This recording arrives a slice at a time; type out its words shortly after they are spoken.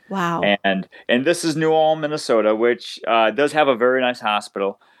Wow. And this is New Ulm, Minnesota, which does have a very nice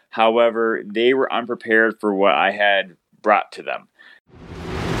hospital. However, they were unprepared for what I had brought to them.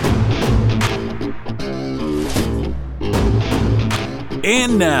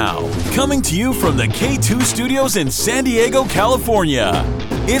 And now, coming to you from the K2 Studios in San Diego, California,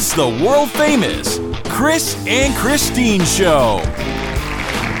 it's the world-famous Chris and Christine Show.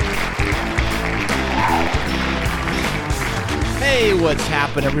 Hey, what's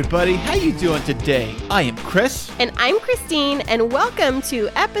happening, everybody? How you doing today? I am Chris. And I'm Christine, and welcome to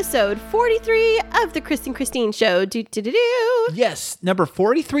episode 43 of the Chris and Christine Show. Yes, number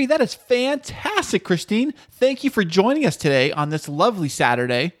 43. That is fantastic, Christine. Thank you for joining us today on this lovely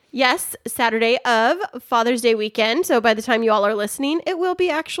Saturday. Yes, Saturday of Father's Day weekend. So by the time you all are listening, it will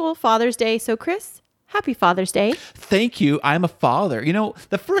be actual Father's Day. So Chris, happy Father's Day. Thank you. I'm a father. You know,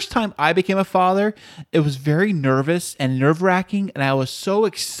 the first time I became a father, it was very nervous and nerve-wracking, and I was so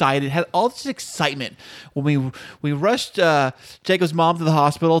excited. Had all this excitement when we rushed Jacob's mom to the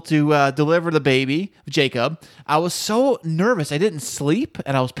hospital to deliver the baby, Jacob. I was so nervous. I didn't sleep,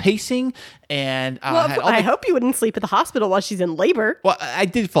 and I was pacing, and I hope you wouldn't sleep at the hospital while she's in labor. Well, I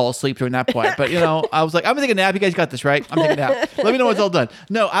did fall asleep during that point, but I was like, I'm taking a nap. You guys got this, right? I'm taking a nap. Let me know when it's all done.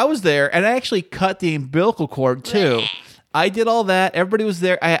 No, I was there, and I actually cut the umbilical cord too. I did all that. Everybody was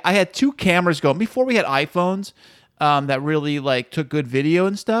there. I had two cameras going before we had iPhones that really took good video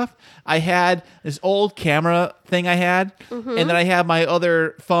and stuff. I had this old camera thing I had, and then I had my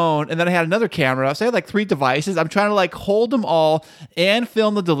other phone, and then I had another camera. So I had 3 devices. I'm trying to hold them all and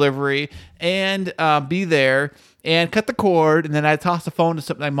film the delivery and be there and cut the cord, and then I tossed the phone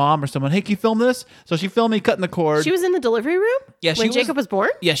to my mom or someone. Hey, can you film this? So she filmed me cutting the cord. She was in the delivery room? Yeah, when Jacob was born?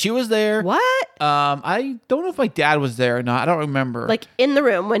 Yeah, she was there. What? I don't know if my dad was there or not. I don't remember. In the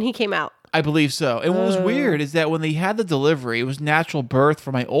room when he came out? I believe so. And what was weird is that when they had the delivery, it was natural birth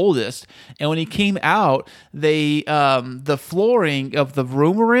for my oldest. And when he came out, the flooring of the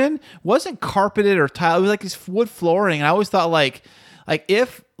room we're in wasn't carpeted or tiled. It was this wood flooring. And I always thought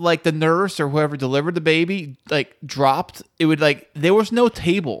if the nurse or whoever delivered the baby dropped, it would there was no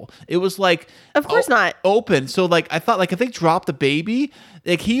table. It was of course not open. So I thought if they dropped the baby,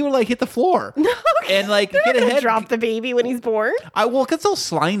 he would hit the floor. And get a head. Drop the baby when he's born. It's all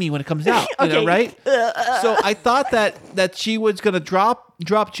slimy when it comes out, Okay. Right? So I thought that she was gonna drop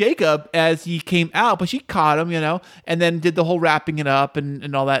Jacob as he came out, but she caught him, and then did the whole wrapping it up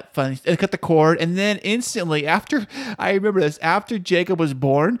and all that fun, and cut the cord, and then instantly after Jacob was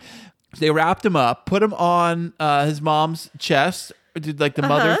born, they wrapped him up, put him on his mom's chest, did the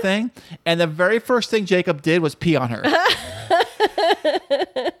mother thing, and the very first thing Jacob did was pee on her.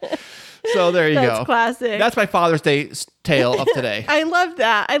 So there you go. That's classic. That's my Father's Day tale of today. I love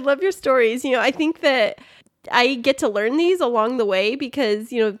that. I love your stories. I think that I get to learn these along the way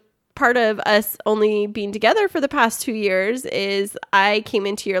because, part of us only being together for the past 2 years is I came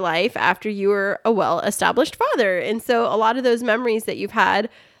into your life after you were a well-established father. And so a lot of those memories that you've had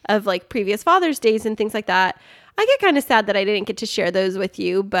of previous Father's Days and things like that, I get kind of sad that I didn't get to share those with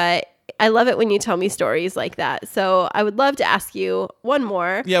you, but I love it when you tell me stories like that. So I would love to ask you one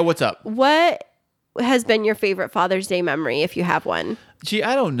more. Yeah, what's up? What has been your favorite Father's Day memory, if you have one? Gee,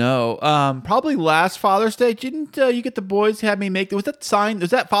 I don't know. Probably last Father's Day. Didn't you get the boys have me make? Was that sign? Was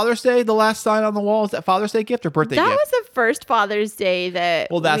that Father's Day? The last sign on the wall? Is that Father's Day gift or birthday gift? That was the first Father's Day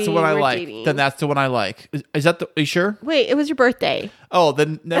that. Well, that's the one I like. Dating. Then that's the one I like. Is that the? Are you sure? Wait, it was your birthday. Oh,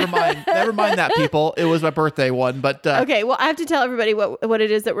 then never mind. Never mind that, people. It was my birthday one, but okay. Well, I have to tell everybody what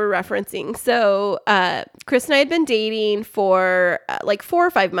it is that we're referencing. So, Chris and I had been dating for 4 or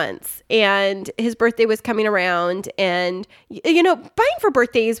 5 months, and his birthday was coming around. And buying for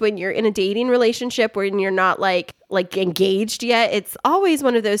birthdays when you're in a dating relationship, when you're not engaged yet, it's always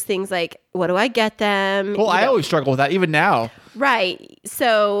one of those things. What do I get them? Well, I always struggle with that, even now. Right.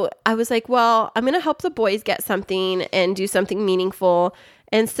 So I was like, well, I'm going to help the boys get something and do something meaningful.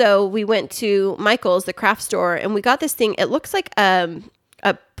 And so we went to Michael's, the craft store, and we got this thing. It looks like a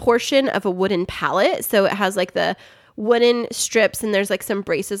portion of a wooden pallet. So it has the wooden strips, and there's some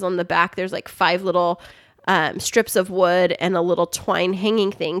braces on the back. There's 5 little strips of wood and a little twine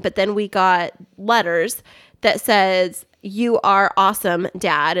hanging thing. But then we got letters that says, "You are awesome,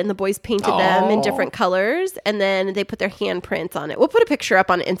 Dad." And the boys painted them in different colors, and then they put their handprints on it. We'll put a picture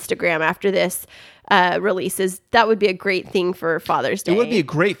up on Instagram after this releases. That would be a great thing for Father's Day. It would be a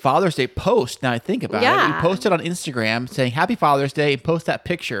great Father's Day post. Now I think about it. You post it on Instagram saying Happy Father's Day and post that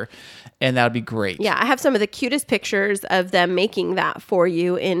picture. And that would be great. Yeah, I have some of the cutest pictures of them making that for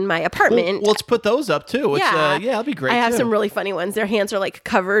you in my apartment. Well, let's put those up too. Yeah, that'd be great. I have some really funny ones. Their hands are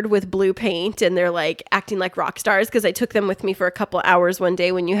covered with blue paint, and they're acting like rock stars because I took took them with me for a couple hours one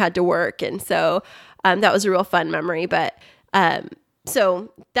day when you had to work. And so that was a real fun memory. But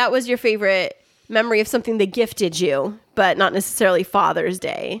so that was your favorite memory of something they gifted you, but not necessarily Father's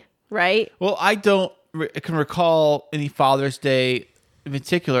Day, right? Well, I can recall any Father's Day in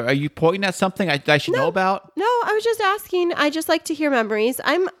particular. Are you pointing at something I should know about? No, I was just asking. I just like to hear memories.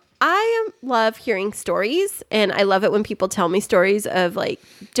 Love hearing stories, and I love it when people tell me stories of like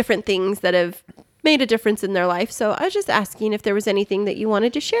different things that have made a difference in their life. So I was just asking if there was anything that you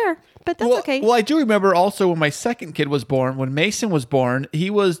wanted to share, but that's okay. Well, I do remember also when my second kid was born, when Mason was born,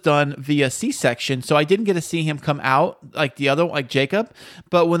 he was done via C-section, so I didn't get to see him come out like the other, like Jacob.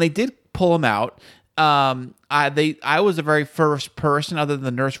 But when they did pull him out, I was the very first person, other than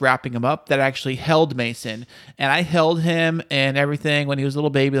the nurse wrapping him up, that actually held Mason, and I held him and everything when he was a little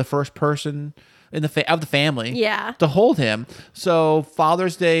baby. The first person in of the family, to hold him. So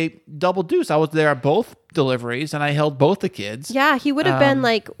Father's Day, double deuce. I was there at both deliveries, and I held both the kids. Yeah, he would have been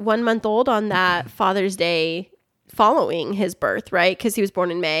like 1 month old on that Father's Day following his birth, right? Because he was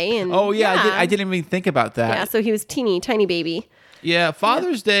born in May. And I didn't even think about that. Yeah, so he was tiny baby. Yeah,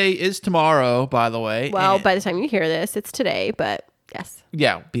 Father's Day is tomorrow, by the way. Well, by the time you hear this, it's today, but yes.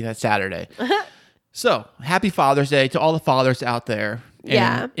 Yeah, be that Saturday. So, happy Father's Day to all the fathers out there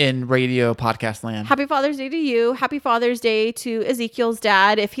in radio podcast land. Happy Father's Day to you. Happy Father's Day to Ezekiel's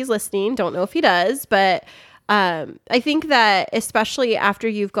dad, if he's listening. Don't know if he does, but I think that especially after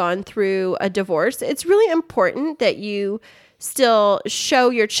you've gone through a divorce, it's really important that you still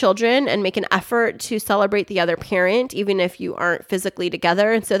show your children and make an effort to celebrate the other parent, even if you aren't physically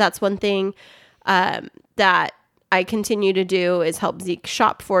together. And so that's one thing that I continue to do is help Zeke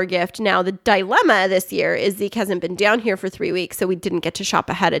shop for a gift. Now, the dilemma this year is Zeke hasn't been down here for 3 weeks, so we didn't get to shop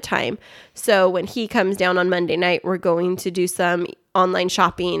ahead of time. So when he comes down on Monday night, we're going to do some online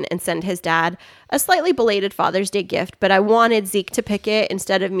shopping and send his dad a slightly belated Father's Day gift. But I wanted Zeke to pick it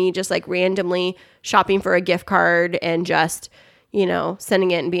instead of me just like randomly shopping for a gift card and just,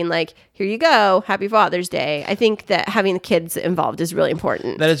 sending it and being like, here you go, happy Father's Day. I think that having the kids involved is really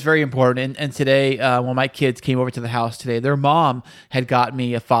important. That is very important. And today, when my kids came over to the house today, their mom had got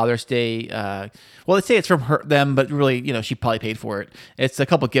me a Father's Day. Well, they say it's from them, but really, she probably paid for it. It's a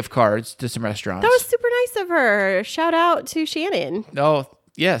couple gift cards to some restaurants. That was super nice of her. Shout out to Shannon. Oh,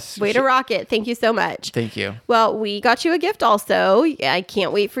 yes. Way to rock it. Thank you so much. Thank you. Well, we got you a gift also. I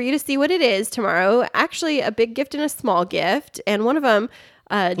can't wait for you to see what it is tomorrow. Actually, a big gift and a small gift. And one of them...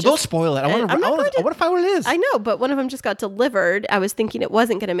 don't spoil it. I want to find what it is. I know, but one of them just got delivered. I was thinking it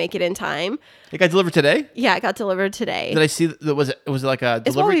wasn't going to make it in time. It got delivered today? Yeah, it got delivered today. Did I see? Was it like a delivery?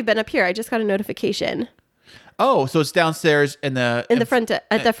 It's while we've been up here. I just got a notification. Oh, so it's downstairs at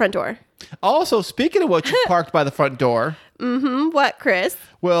the front door. Also, speaking of what you parked by the front door. Mm-hmm. What, Chris?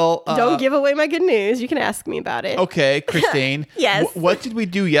 Well, don't give away my good news. You can ask me about it. Okay, Christine. Yes. What did we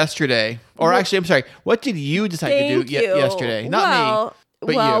do yesterday? Or actually, I'm sorry. What did you decide to do yesterday? Not me.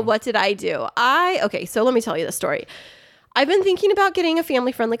 But you. What did I do? Okay, so let me tell you the story. I've been thinking about getting a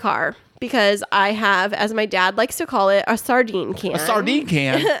family-friendly car because I have, as my dad likes to call it, a sardine can. A sardine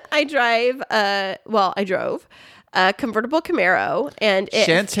can? I drove a convertible Camaro, and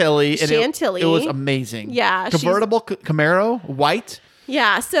Chantilly. Chantilly. It was amazing. Yeah. Convertible Camaro, white.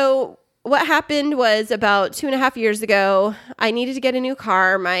 Yeah, so what happened was about 2.5 years ago, I needed to get a new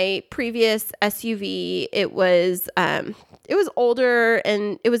car. My previous SUV, it was older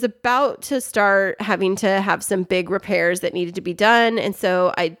and it was about to start having to have some big repairs that needed to be done. And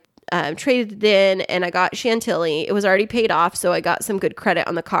so I traded it in and I got Chantilly. It was already paid off, so I got some good credit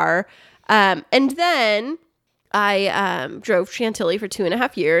on the car. And then I drove Chantilly for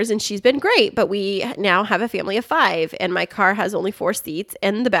 2.5 years and she's been great, but we now have a family of 5 and my car has only 4 seats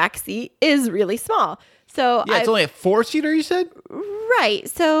and the back seat is really small. So yeah, it's only a 4-seater, you said? Right.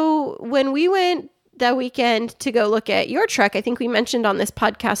 So when we went the weekend to go look at your truck, I think we mentioned on this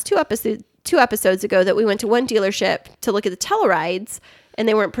podcast 2 episodes ago that we went to one dealership to look at the Tellurides and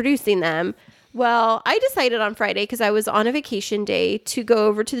they weren't producing them. Well, I decided on Friday, because I was on a vacation day, to go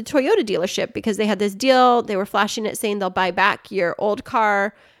over to the Toyota dealership because they had this deal. They were flashing it saying they'll buy back your old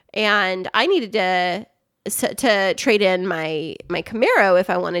car. And I needed to trade in my Camaro if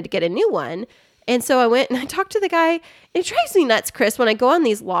I wanted to get a new one. And so I went and I talked to the guy. It drives me nuts, Chris, when I go on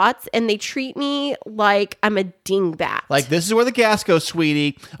these lots and they treat me like I'm a dingbat. Like, this is where the gas goes,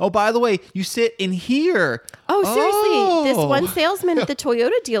 sweetie. Oh, by the way, you sit in here. Oh, seriously. This one salesman at the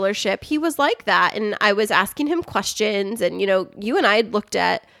Toyota dealership, he was like that. And I was asking him questions. And, you and I had looked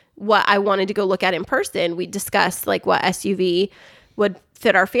at what I wanted to go look at in person. We discussed like what SUV would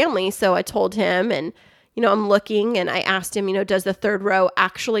fit our family. So I told him, and I'm looking, and I asked him, does the third row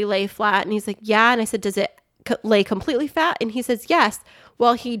actually lay flat? And he's like, yeah. And I said, does it lay completely flat? And he says, yes.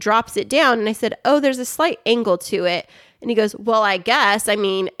 Well, he drops it down. And I said, oh, there's a slight angle to it. And he goes, well, I guess, I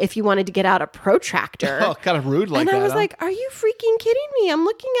mean, if you wanted to get out a protractor. Oh, kind of rude like that. And I was huh? like, are you freaking kidding me? I'm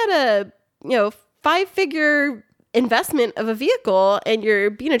looking at a, 5-figure investment of a vehicle and you're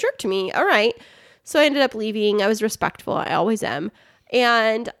being a jerk to me. All right. So I ended up leaving. I was respectful. I always am.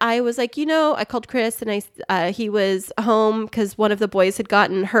 And I was like, I called Chris and he was home because one of the boys had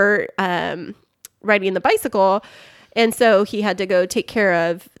gotten hurt riding the bicycle. And so he had to go take care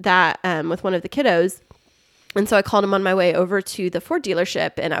of that with one of the kiddos. And so I called him on my way over to the Ford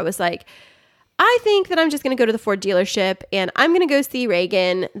dealership. And I was like, I think that I'm just going to go to the Ford dealership and I'm going to go see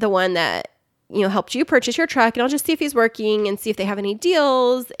Reagan, the one that, helped you purchase your truck. And I'll just see if he's working and see if they have any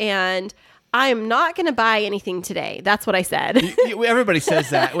deals. And I'm not going to buy anything today. That's what I said. Everybody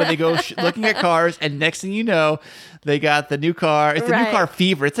says that when they go looking at cars, and next thing you know, they got the new car. It's the new car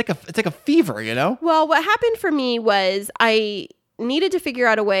fever. It's like a fever, Well, what happened for me was I needed to figure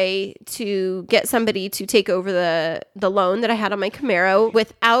out a way to get somebody to take over the loan that I had on my Camaro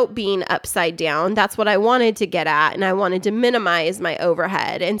without being upside down. That's what I wanted to get at, and I wanted to minimize my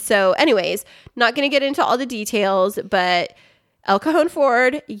overhead. And so, anyways, not going to get into all the details, but El Cajon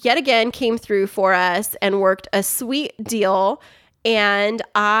Ford yet again came through for us and worked a sweet deal. And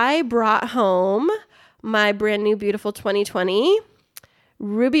I brought home my brand new, beautiful 2020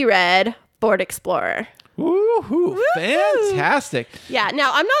 ruby red Ford Explorer. Woohoo! Fantastic. Yeah.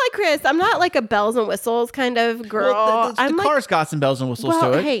 Now, I'm not like Chris. I'm not like a bells and whistles kind of girl. Well, the car's got some bells and whistles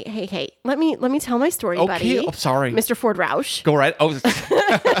to it. Hey. Let me tell my story, buddy. Okay. Oh, sorry. Mr. Ford Roush. Go right. Oh,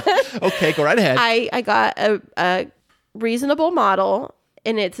 okay. Go right ahead. I got a reasonable model,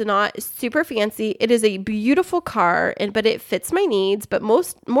 and it's not super fancy. It is a beautiful car, but it fits my needs. But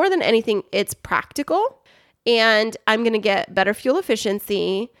more than anything, it's practical, and I'm going to get better fuel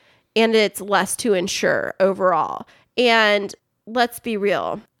efficiency, and it's less to insure overall. And let's be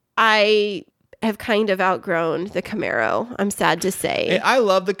real, I have kind of outgrown the Camaro. I'm sad to say. And I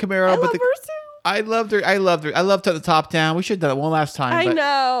love the Camaro, I love her too. I loved her. I loved the top down. We should have done it one last time.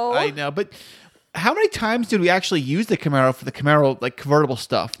 I know, but. How many times did we actually use the Camaro for the Camaro convertible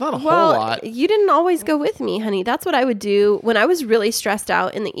stuff? Not a whole lot. You didn't always go with me, honey. That's what I would do when I was really stressed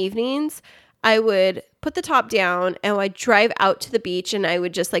out in the evenings. I would put the top down and I'd drive out to the beach and I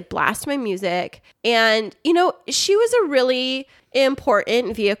would just blast my music. And, she was a really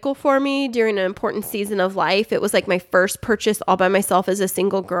important vehicle for me during an important season of life. It was my first purchase all by myself as a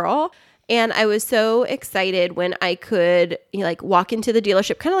single girl. And I was so excited when I could walk into the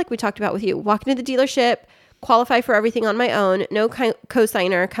dealership, kind of like we talked about with you, walk into the dealership, qualify for everything on my own, no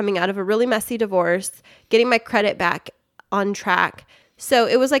co-signer, coming out of a really messy divorce, getting my credit back on track. So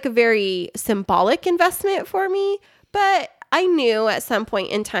it was a very symbolic investment for me, but I knew at some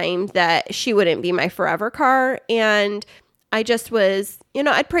point in time that she wouldn't be my forever car. And I just was,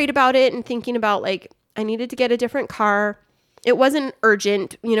 I'd prayed about it and thinking about I needed to get a different car. It wasn't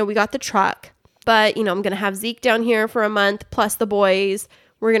urgent. We got the truck, but, I'm going to have Zeke down here for a month plus the boys.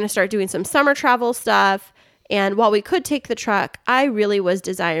 We're going to start doing some summer travel stuff. And while we could take the truck, I really was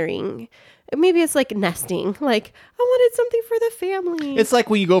desiring, maybe it's nesting. I wanted something for the family. It's like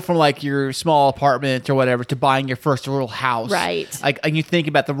when you go from your small apartment or whatever to buying your first real house. Right. And you think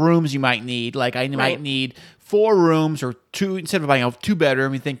about the rooms you might need. I might need 4 rooms or 2, instead of buying a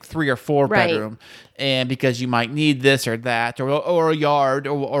 2-bedroom, you think 3 or 4 bedroom. And because you might need this or that or a yard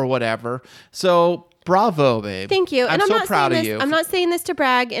or whatever. So bravo, babe. Thank you. I'm so proud of you. I'm not saying this to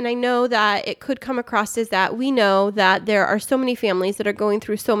brag, and I know that it could come across as that. We know that there are so many families that are going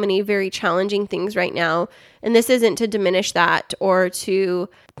through so many very challenging things right now. And this isn't to diminish that or to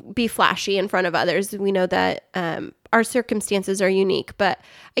be flashy in front of others. We know that our circumstances are unique. But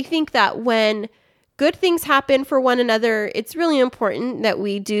I think that when good things happen for one another, it's really important that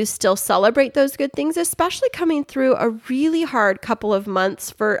we do still celebrate those good things, especially coming through a really hard couple of months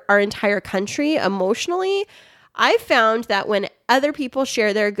for our entire country emotionally. I found that when other people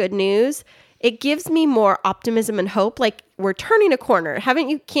share their good news, it gives me more optimism and hope. We're turning a corner.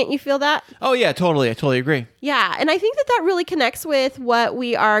 Can't you feel that? Oh yeah, totally. I totally agree. Yeah. And I think that really connects with what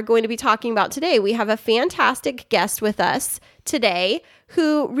we are going to be talking about today. We have a fantastic guest with us today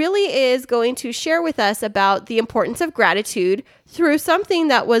who really is going to share with us about the importance of gratitude through something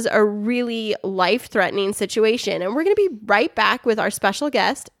that was a really life-threatening situation. And we're going to be right back with our special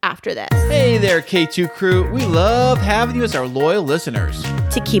guest after this. Hey there, K2 crew. We love having you as our loyal listeners.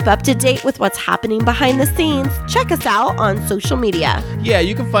 To keep up to date with what's happening behind the scenes, check us out on social media. Yeah,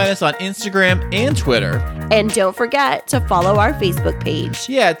 you can find us on Instagram and Twitter. And don't forget to follow our Facebook page.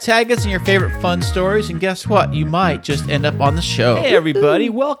 Yeah, tag us in your favorite fun stories, and guess what? You might just end up on the show. Hey, everybody. everybody.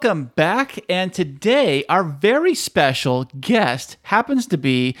 Welcome back. And today, our very special guest happens to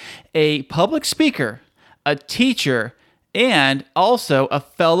be a public speaker, a teacher, and also a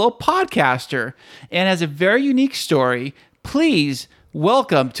fellow podcaster, and has a very unique story. Please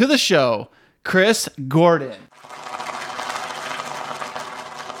welcome to the show, Chris Gordon.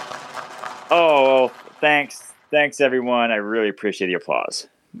 Oh, well, thanks. Thanks, everyone. I really appreciate the applause.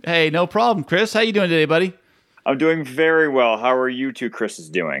 Hey, no problem, Chris. How you doing today, buddy? I'm doing very well. How are you two Chris's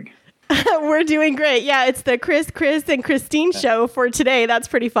doing? We're doing great. Yeah, it's the Chris, and Christine show for today. That's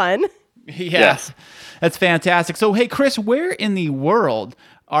pretty fun. Yes. That's fantastic. So, hey, Chris, where in the world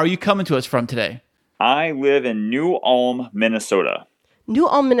are you coming to us from today? I live in New Ulm, Minnesota. New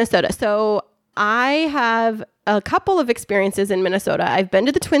Ulm, Minnesota. So I have a couple of experiences in Minnesota. I've been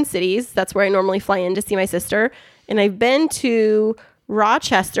to the Twin Cities. That's where I normally fly in to see my sister. And I've been to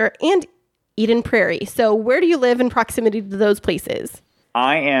Rochester and Eden Prairie. So where do you live in proximity to those places?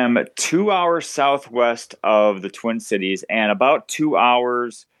 I am 2 hours southwest of the Twin Cities and about 2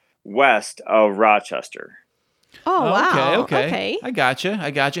 hours west of Rochester. Oh, wow. Okay. I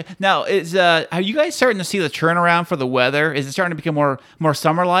gotcha. Now, are you guys starting to see the turnaround for the weather? Is it starting to become more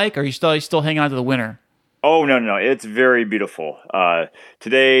summer-like, or are you still hanging on to the winter? Oh, no. It's very beautiful.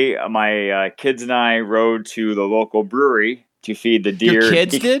 Today, my kids and I rode to the local brewery to feed the deer. Your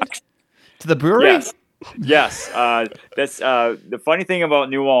kids did? To the brewery? Yes. That's the funny thing about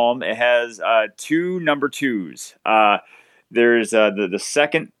New Ulm. It has two number twos. There's the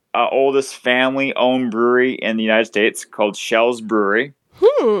second oldest family-owned brewery in the United States called Shell's Brewery.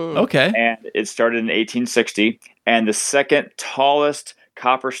 Okay. And it started in 1860. And the second tallest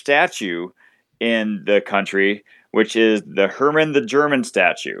copper statue in the country, which is the Hermann the German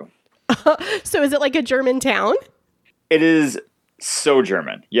statue. So is it like a German town? It is so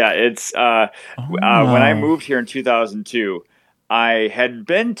German. Yeah, it's when I moved here in 2002, I had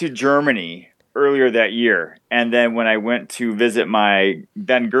been to Germany earlier that year, and then when I went to visit my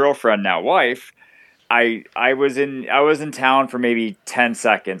then girlfriend, now wife, I was in town for maybe 10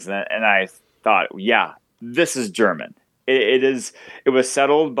 seconds, and I thought, yeah, this is German. It was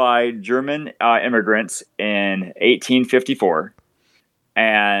settled by German immigrants in 1854,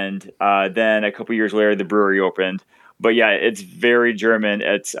 and then a couple years later, the brewery opened. But yeah, it's very German.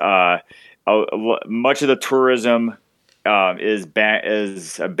 It's much of the tourism is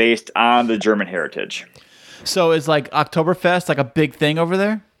based on the German heritage. So is like Oktoberfest like a big thing over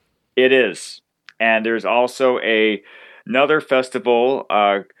there? It is. And there's also another festival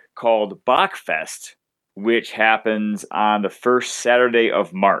called Bachfest, which happens on the first Saturday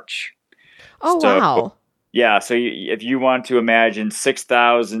of March. Oh, wow. Yeah, so if you want to imagine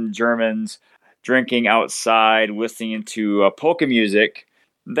 6,000 Germans drinking outside, listening to polka music,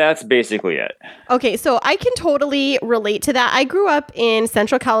 that's basically it. Okay, so I can totally relate to that. I grew up in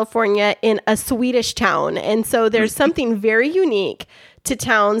Central California in a Swedish town. And so there's something very unique to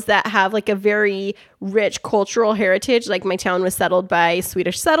towns that have like a very rich cultural heritage. Like my town was settled by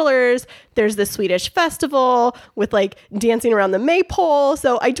Swedish settlers. There's the Swedish festival with like dancing around the maypole.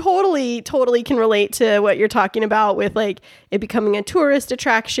 So I totally can relate to what you're talking about with like it becoming a tourist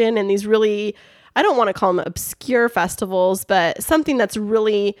attraction and these really, I don't want to call them obscure festivals, but something that's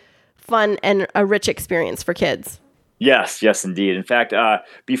really fun and a rich experience for kids. Yes, indeed. In fact,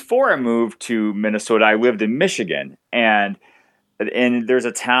 before I moved to Minnesota, I lived in Michigan, and there's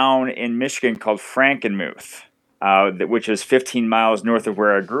a town in Michigan called Frankenmuth, which is 15 miles north of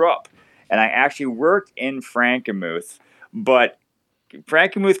where I grew up. And I actually worked in Frankenmuth, but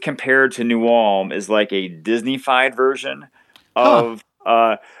Frankenmuth compared to New Ulm is like a Disney-fied version of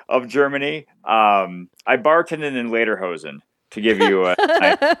Germany. I bartended in Lederhosen, to give you a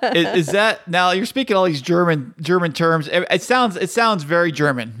is that now you're speaking all these German terms. It sounds very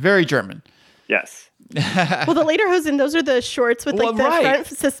German. Yes. Well, the Lederhosen, those are the shorts with like the front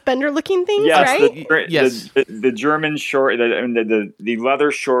suspender looking things, right? The German short, the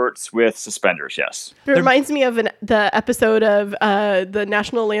leather shorts with suspenders. Yes. It reminds me of the episode of the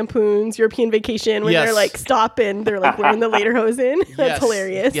National Lampoon's European Vacation when they're like stopping, they're like wearing the Lederhosen. That's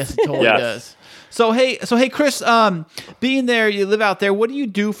hilarious. Yes, it totally does. So hey, Chris, being there, you live out there. What do you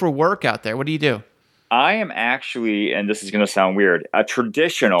do for work out there? What do you do? I am actually, and this is going to sound weird, a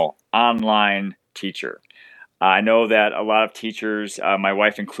traditional online teacher. I know that a lot of teachers, my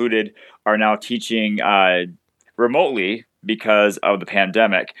wife included, are now teaching remotely because of the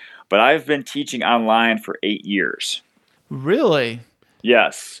pandemic, but I've been teaching online for 8 years. Really?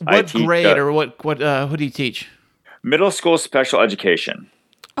 Yes. What grade or what who do you teach? Middle school special education.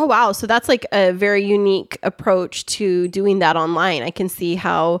 Oh, wow. So that's like a very unique approach to doing that online. I can see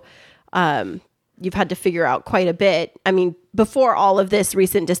how you've had to figure out quite a bit. I mean, before all of this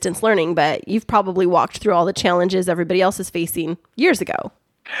recent distance learning, but you've probably walked through all the challenges everybody else is facing years ago.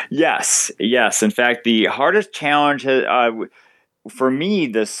 Yes. In fact, the hardest challenge for me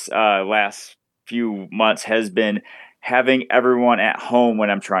this last few months has been having everyone at home when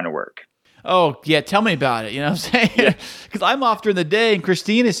I'm trying to work. Oh, yeah. Tell me about it. You know what I'm saying? Because I'm off during the day and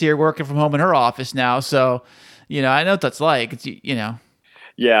Christina's here working from home in her office now. So, I know what that's like. It's,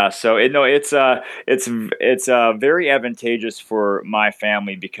 Yeah, so it's very advantageous for my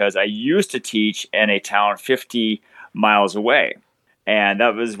family because I used to teach in a town 50 miles away, and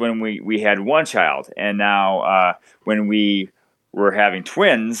that was when we had one child. And now when we were having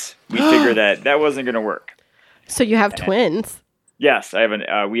twins, we figured that wasn't going to work. So you have twins? Yes,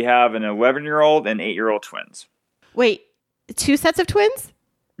 we have an 11-year-old and 8-year-old twins. Wait, 2 sets of twins?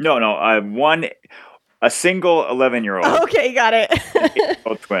 No, a single 11-year-old. Okay, got it.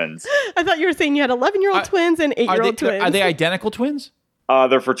 8-year-old twins. I thought you were saying you had 11-year-old twins and 8-year-old twins. Are they identical twins?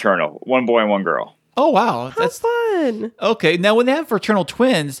 They're fraternal, one boy and one girl. Oh, wow. That's fun. Okay. Now, when they have fraternal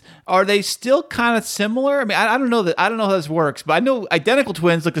twins, are they still kind of similar? I mean, I don't know how this works, but I know identical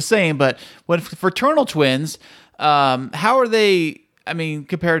twins look the same. But when fraternal twins, how are they? I mean,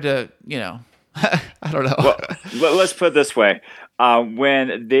 compared to I don't know. Well, let's put it this way: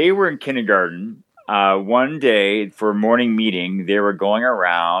 when they were in kindergarten, one day for morning meeting, they were going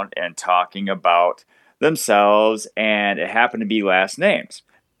around and talking about themselves, and it happened to be last names.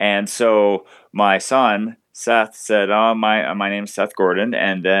 And so my son, Seth, said, "Oh, my name's Seth Gordon."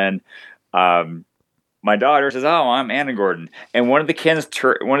 And then my daughter says, "Oh, I'm Anna Gordon." And one of the kids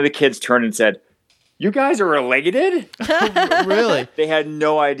turned and said, "You guys are related?" Really? They had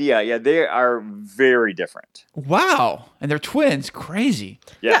no idea. Yeah, they are very different. Wow. And they're twins. Crazy.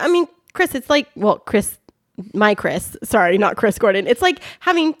 Yes. Yeah, I mean, Chris, it's like, my Chris, sorry, not Chris Gordon. It's like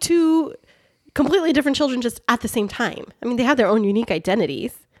having 2 completely different children just at the same time. I mean, they have their own unique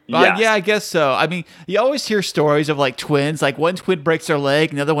identities. Yes. Yeah, I guess so. I mean, you always hear stories of like twins, like one twin breaks their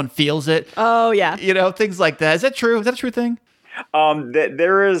leg and the other one feels it. Oh, yeah. Things like that. Is that true? Is that a true thing?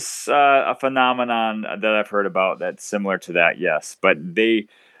 There is a phenomenon that I've heard about that's similar to that, yes. But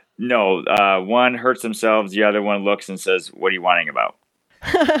one hurts themselves, the other one looks and says, "What are you whining about?"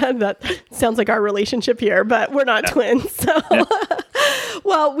 That sounds like our relationship here, but we're not twins. So,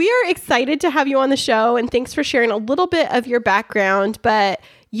 well, we are excited to have you on the show, and thanks for sharing a little bit of your background. But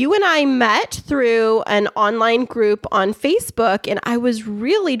you and I met through an online group on Facebook, and I was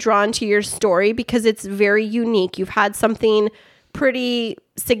really drawn to your story because it's very unique. You've had something pretty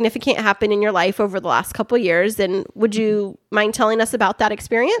significant happen in your life over the last couple of years, and would you mind telling us about that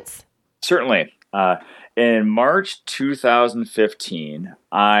experience? Certainly. In March 2015,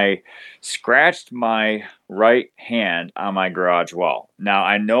 I scratched my right hand on my garage wall. Now,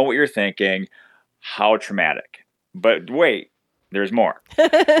 I know what you're thinking. How traumatic. But wait, there's more.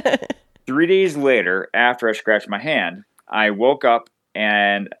 3 days later, after I scratched my hand, I woke up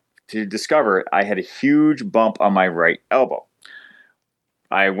and to discover I had a huge bump on my right elbow.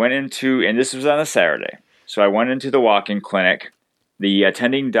 I went into, and this was on a Saturday, so I went into the walk-in clinic. The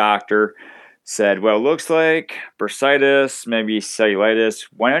attending doctor said, "Well, it looks like bursitis, maybe cellulitis.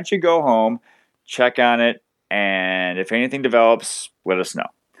 Why don't you go home, check on it, and if anything develops, let us know."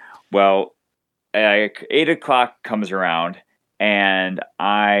 Well, 8 o'clock comes around, and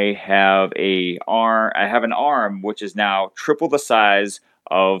I have an arm which is now triple the size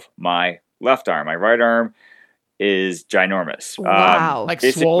of my left arm. My right arm is ginormous. Wow. Like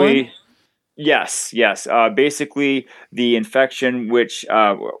swollen? Yes. Basically, the infection, where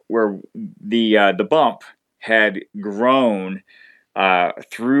the bump had grown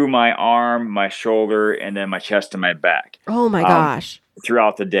through my arm, my shoulder, and then my chest and my back. Oh my gosh.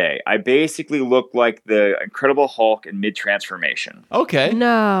 Throughout the day, I basically looked like the Incredible Hulk in mid-transformation. Okay.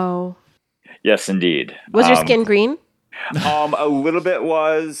 No. Yes, indeed. Was your skin green? A little bit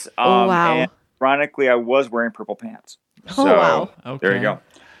was. Oh, wow. And ironically, I was wearing purple pants. Oh, wow. Okay. There you go.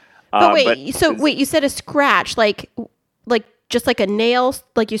 But wait, you said a scratch, like just like a nail,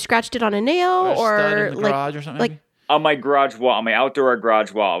 like you scratched it on a nail, Or a stud or in the like garage or something? like- maybe? On my garage wall, on my outdoor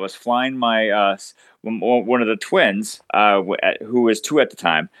garage wall, I was flying my one of the twins, who was 2 at the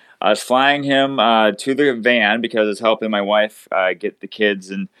time. I was flying him to the van because I was helping my wife get the kids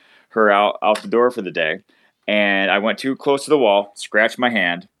and her out the door for the day. And I went too close to the wall, scratched my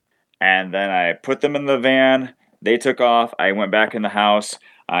hand, and then I put them in the van. They took off. I went back in the house.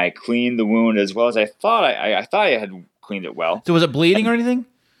 I cleaned the wound as well as I thought. I thought I had cleaned it well. So was it bleeding or anything?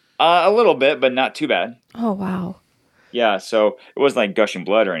 A little bit, but not too bad. oh wow. Yeah, so it wasn't like gushing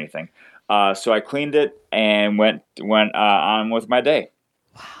blood or anything. So I cleaned it and went on with my day.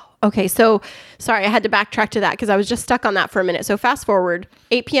 Okay, so sorry, I had to backtrack to that because I was just stuck on that for a minute. So fast forward,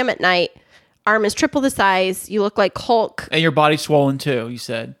 8 p.m. at night, arm is triple the size. You look like Hulk. And your body's swollen too, you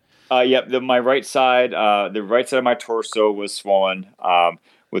said. Yep. My right side, the right side of my torso was swollen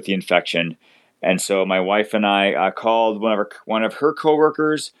with the infection, and so my wife and I called one of her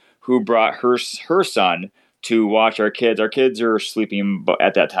coworkers who brought her son to watch our kids. Our kids are sleeping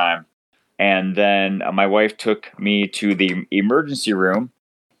at that time, and then my wife took me to the emergency room.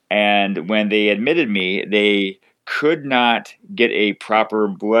 And when they admitted me, they could not get a proper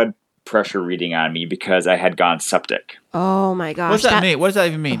blood pressure reading on me because I had gone septic. Oh my gosh. What does that mean? What does that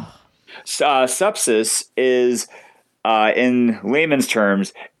even mean? Sepsis is, in layman's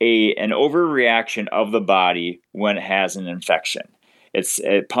terms, an overreaction of the body when it has an infection.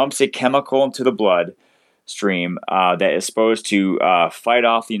 It pumps a chemical into the blood stream that is supposed to fight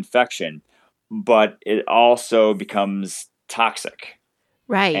off the infection, but it also becomes toxic.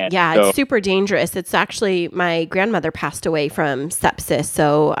 Right. And yeah. so, It's super dangerous. It's actually my grandmother passed away from sepsis.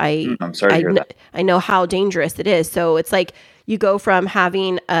 So I'm sorry to hear that. I know how dangerous it is. So it's like you go from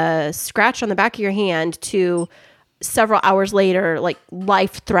having a scratch on the back of your hand to several hours later, like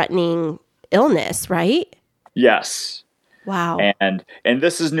life-threatening illness, right? Yes. Wow. And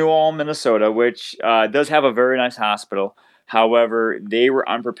this is New Ulm, Minnesota, which does have a very nice hospital. However, they were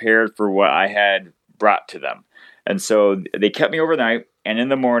unprepared for what I had brought to them. And so they kept me overnight. And in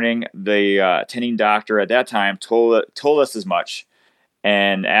the morning, the attending doctor at that time told us as much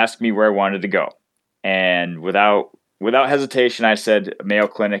and asked me where I wanted to go. And without hesitation, I said Mayo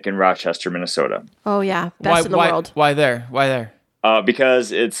Clinic in Rochester, Minnesota. Oh, yeah. Best in the world. Why there? Why there?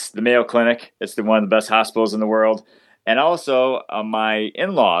 Because it's the Mayo Clinic. It's one of the best hospitals in the world. And also, my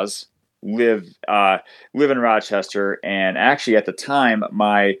in-laws live in Rochester. And actually, at the time,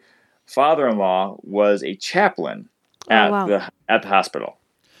 my father-in-law was a chaplain at the hospital.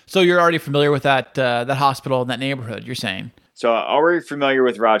 So you're already familiar with that hospital in that neighborhood, you're saying? So already familiar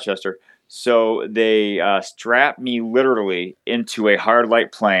with Rochester. So they strapped me literally into a hard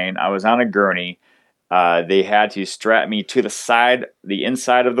light plane. I was on a gurney. They had to strap me to the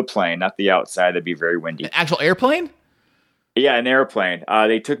inside of the plane, not the outside. That'd be very windy. An actual airplane? Yeah, an airplane.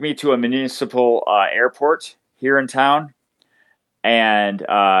 They took me to a municipal airport here in town, and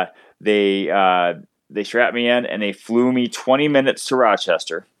they strapped me in, and they flew me 20 minutes to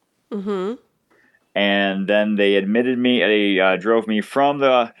Rochester. Mm-hmm. And then they admitted me. They drove me from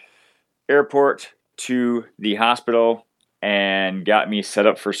the airport to the hospital and got me set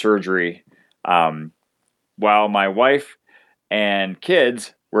up for surgery. While my wife and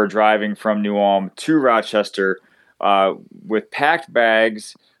kids were driving from New Ulm to Rochester with packed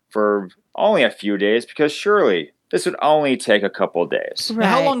bags for only a few days, because surely this would only take a couple of days. Right.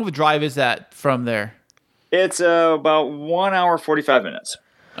 Now, how long of a drive is that from there? It's about 1 hour, 45 minutes.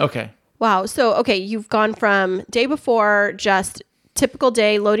 Okay. Wow. So, okay, you've gone from day before, just typical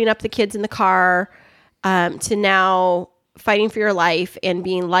day, loading up the kids in the car, to now fighting for your life and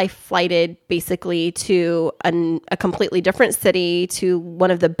being life flighted basically to a completely different city, to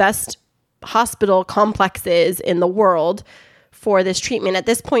one of the best hospital complexes in the world for this treatment. At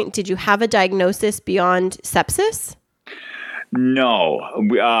this point, did you have a diagnosis beyond sepsis? No.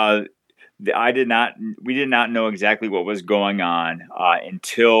 I did not. We did not know exactly what was going on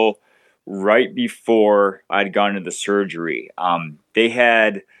until right before I'd gone into the surgery. They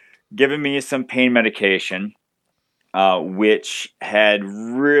had given me some pain medication, which had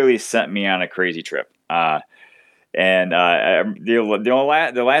really sent me on a crazy trip. And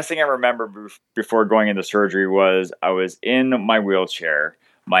the last thing I remember before going into surgery was I was in my wheelchair,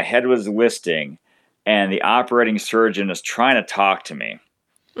 my head was listing, and the operating surgeon was trying to talk to me.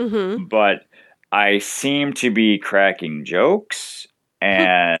 Mm-hmm. But I seemed to be cracking jokes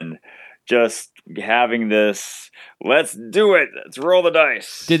and just having this, let's do it, let's roll the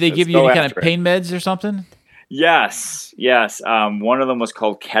dice. Did they give you any kind of pain meds or something? Yes. One of them was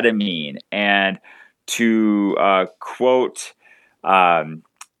called ketamine, and to quote Happy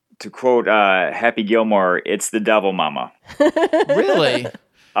Gilmore, it's the devil, mama. Really?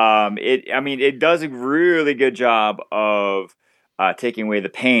 It does a really good job of taking away the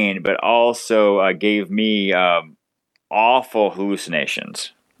pain, but also gave me awful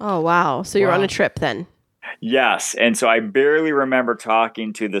hallucinations. Oh, wow. So you're on a trip then. Yes. And so I barely remember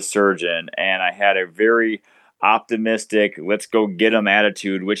talking to the surgeon, and I had a very optimistic, let's go get him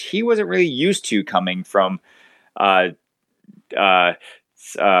attitude, which he wasn't really used to coming from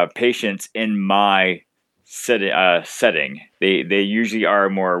patients in my setting. They usually are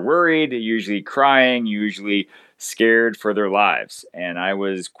more worried, usually crying, usually scared for their lives. And I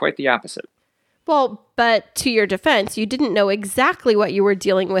was quite the opposite. Well, but to your defense, you didn't know exactly what you were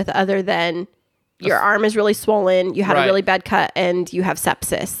dealing with other than your arm is really swollen, you had a Right. really bad cut, and you have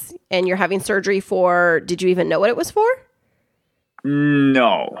sepsis. And you're having surgery for, did you even know what it was for?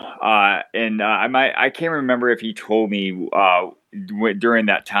 No, I can't remember if he told me during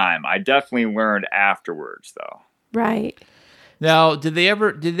that time. I definitely learned afterwards, though. Right. Now, did they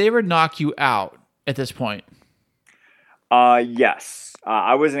ever knock you out at this point? Yes.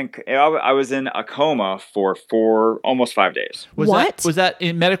 I was in a coma for almost 5 days. What? Was that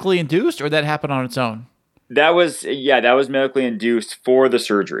medically induced, or that happened on its own? That was medically induced for the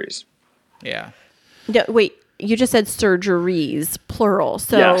surgeries. Yeah. No, wait, you just said surgeries, plural.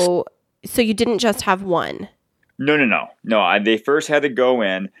 So you didn't just have one. No. They first had to go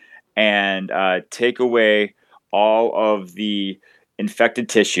in and take away all of the infected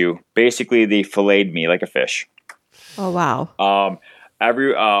tissue. Basically, they filleted me like a fish. Oh, wow. All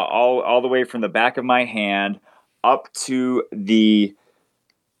the way from the back of my hand up to the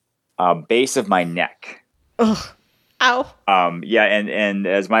base of my neck. Ugh. Ow. And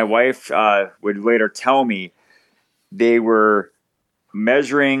as my wife would later tell me, they were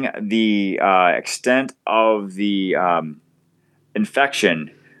measuring the extent of the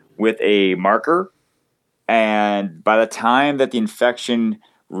infection with a marker, and by the time that the infection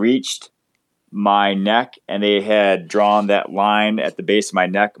reached my neck and they had drawn that line at the base of my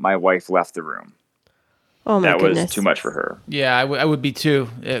neck, my wife left the room. Oh, my That goodness. was too much for her. Yeah, I would be too.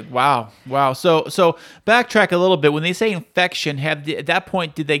 Wow. So backtrack a little bit. When they say infection, at that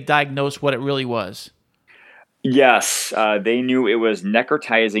point, did they diagnose what it really was? Yes, they knew it was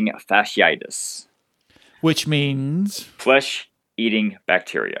necrotizing fasciitis, Which means flesh-eating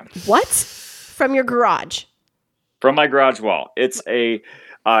bacteria. What? From your garage? From my garage wall. It's a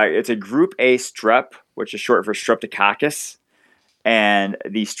group A strep, which is short for streptococcus. And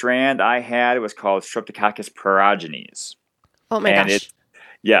the strand I had was called Streptococcus pyogenes. Oh, my gosh.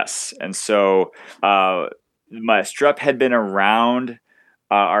 Yes. And so my strep had been around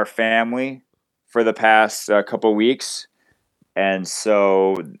our family for the past couple weeks. And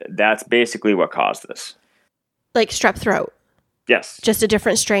so that's basically what caused this. Like strep throat? Yes. Just a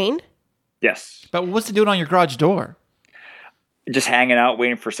different strain? Yes. but what's it doing on your garage door? Just hanging out,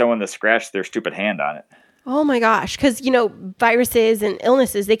 waiting for someone to scratch their stupid hand on it. Oh my gosh. Because, viruses and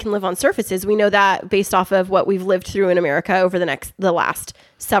illnesses, they can live on surfaces. We know that based off of what we've lived through in America over the last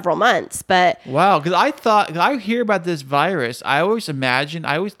several months. But Wow, because I hear about this virus. I always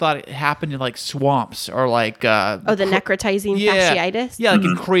thought it happened in like swamps or like the necrotizing fasciitis? Yeah, like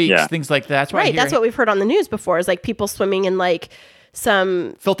in creeks, Yeah. things like that. That's why I Right. hear That's what we've heard on the news before, is like people swimming in like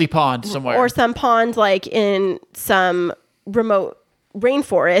some filthy pond somewhere. or some pond like in some remote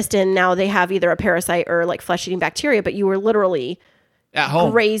rainforest, and now they have either a parasite or like flesh-eating bacteria, but you were literally at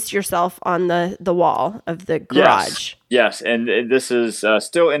home. grazed yourself on the wall of the garage. Yes. And this is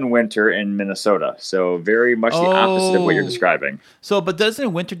still in winter in Minnesota. So very much the opposite of what you're Oh. describing. So, but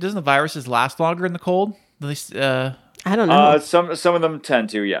doesn't the viruses last longer in the cold? At least, I don't know. Some of them tend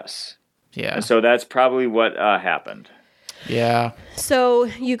to, yes. yeah. And so that's probably what happened. Yeah. So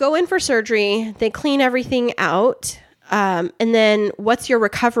you go in for surgery, they clean everything out. And then what's your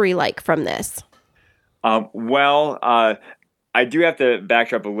recovery like from this? I do have to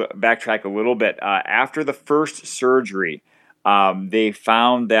backtrack a little bit. After the first surgery, they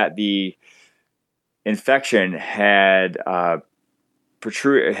found that the infection had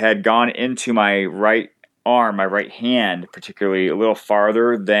had gone into my right arm, my right hand, particularly a little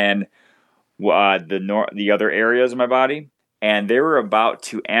farther than the other areas of my body, and they were about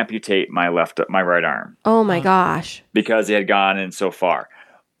to amputate my right arm Oh my gosh. because it had gone in so far.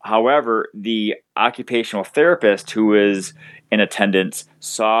 However, the occupational therapist who was in attendance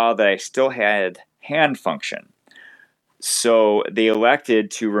saw that I still had hand function. So they elected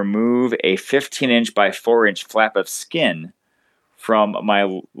to remove a 15-inch by 4-inch flap of skin from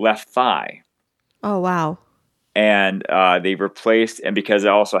my left thigh. Oh, wow. And they replaced, and because I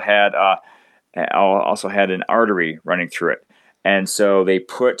also had an artery running through it. And so they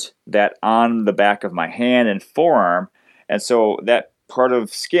put that on the back of my hand and forearm. And so that part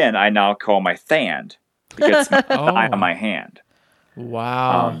of skin I now call my thand, because it's my thigh on my hand.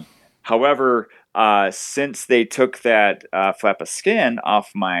 Wow. However, since they took that flap of skin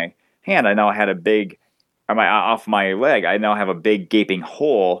off my hand, I now had off my leg. I now have a big gaping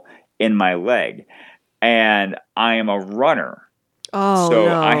hole in my leg, and I am a runner. Oh, So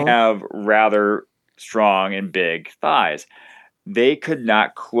no. I have rather strong and big thighs. They could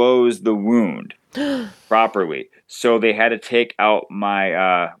not close the wound properly, so they had to take out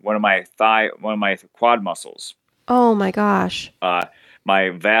my one of my quad muscles. Oh my gosh. my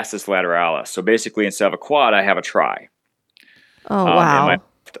vastus lateralis. So basically, instead of a quad, I have a tri. Oh, wow. In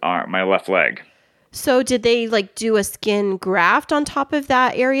my left leg. So did they like do a skin graft on top of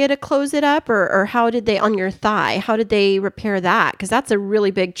that area to close it up, or how did they, on your thigh, how did they repair that? Because that's a really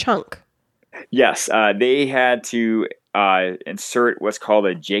big chunk. Yes, they had to insert what's called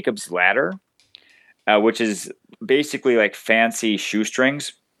a Jacob's ladder, which is basically like fancy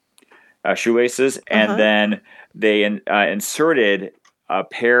shoestrings, shoelaces, and then they inserted a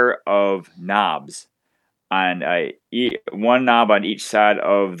pair of knobs on one knob on each side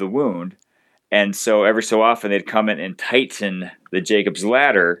of the wound. And so every so often they'd come in and tighten the Jacob's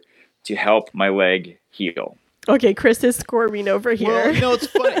ladder to help my leg heal. Okay, Chris is squirming over here. Well, it's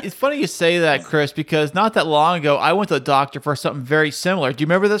funny. It's funny you say that, Chris, because not that long ago, I went to the doctor for something very similar. Do you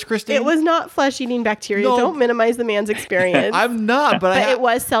remember this, Christine? It was not flesh-eating bacteria. No. Don't minimize the man's experience. I'm not, but it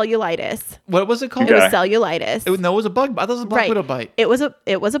was cellulitis. What was it called? It was cellulitis. No, it was a bug. I thought it was a black widow bite. It was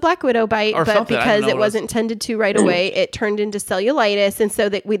a black widow bite, Or but something. I because don't know it what it wasn't tended to right away, it turned into cellulitis, and so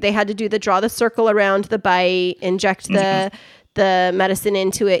they had to draw the circle around the bite, inject the medicine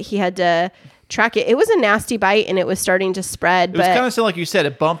into it. He had to track it. It was a nasty bite, and it was starting to spread. It was kind of like you said.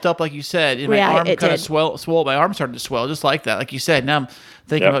 It bumped up, like you said, and my arm kind of swelled. My arm started to swell, just like that, like you said. Now I'm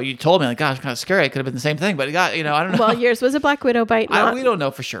thinking about you told me, like, gosh, kind of scary. It could have been the same thing, but it got, I don't know. Well, yours was a black widow bite. We don't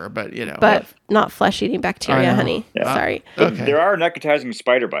know for sure, but but not flesh-eating bacteria, honey. Yeah. Sorry. Okay. There are necrotizing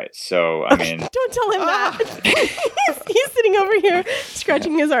spider bites, so I mean, don't tell him that. He's sitting over here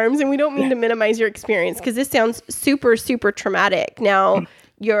scratching his arms, and we don't mean to minimize your experience because this sounds super, super traumatic. Now,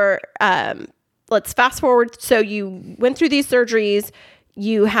 you're let's fast forward. So you went through these surgeries.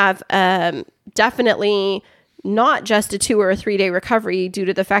 You have definitely not just a 2 or a 3 day recovery due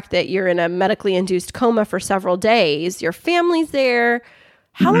to the fact that you're in a medically induced coma for several days. Your family's there.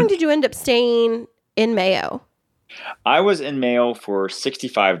 How long did you end up staying in Mayo? I was in Mayo for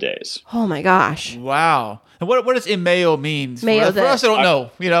 65 days. Oh my gosh. Wow. And what does in Mayo mean? Mayo, for us, I don't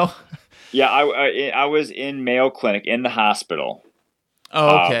know, Yeah, I was in Mayo Clinic in the hospital.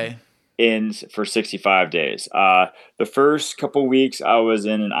 Oh, okay. For 65 days. The first couple weeks I was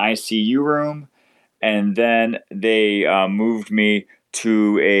in an ICU room, and then they moved me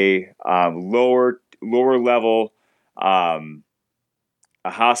to a lower level a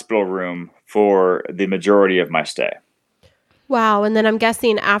hospital room for the majority of my stay. Wow. And then I'm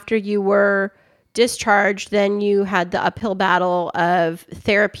guessing after you were discharged, then you had the uphill battle of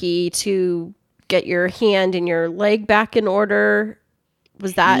therapy to get your hand and your leg back in order.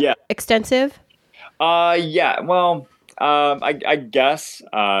 Was that extensive? Yeah. Well, I guess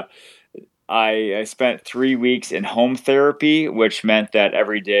I spent 3 weeks in home therapy, which meant that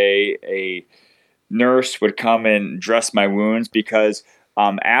every day a nurse would come and dress my wounds because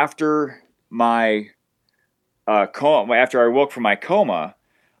after my coma, after I woke from my coma,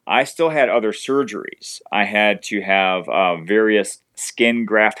 I still had other surgeries. I had to have various skin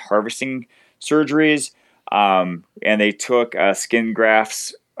graft harvesting surgeries. And they took skin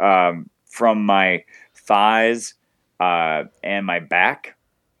grafts from my thighs and my back.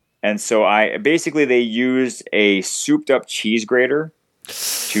 And so they used a souped up cheese grater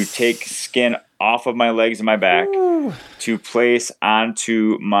to take skin off of my legs and my back to place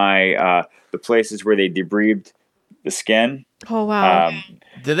onto my the places where they debrided the skin. Oh, wow.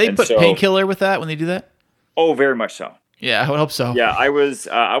 Did they put painkiller with that when they do that? Oh, very much so. Yeah, I would hope so. Yeah, I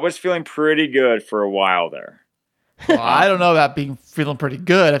was feeling pretty good for a while there. Well, I don't know about feeling pretty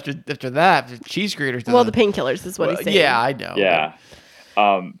good after that. The cheese graters. Well, the painkillers is what he's saying. Yeah, I know.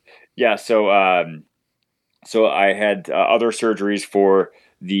 Yeah. So I had other surgeries for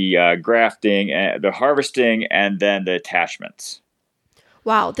the grafting, and the harvesting, and then the attachments.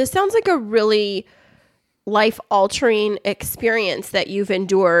 Wow, this sounds like a really life-altering experience that you've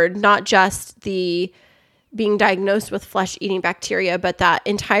endured. Not just the being diagnosed with flesh-eating bacteria, but that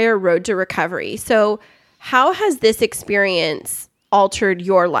entire road to recovery. So how has this experience altered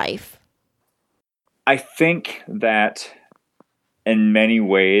your life? I think that in many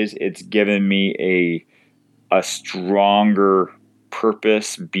ways it's given me a stronger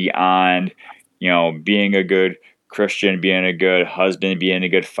purpose beyond, being a good Christian, being a good husband, being a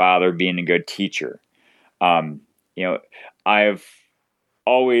good father, being a good teacher. I've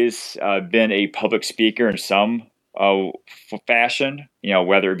always been a public speaker in some fashion,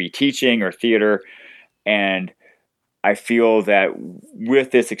 whether it be teaching or theater. And I feel that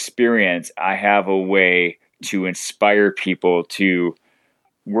with this experience, I have a way to inspire people to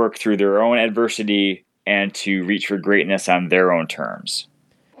work through their own adversity and to reach for greatness on their own terms.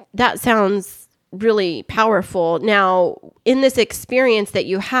 That sounds really powerful. Now, in this experience that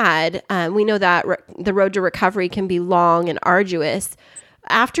you had, we know that the road to recovery can be long and arduous.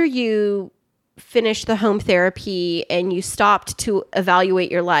 After you finished the home therapy and you stopped to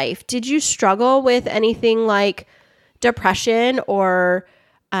evaluate your life, did you struggle with anything like depression or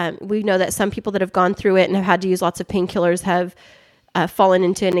we know that some people that have gone through it and have had to use lots of painkillers have fallen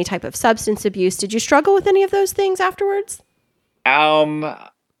into any type of substance abuse. Did you struggle with any of those things afterwards? On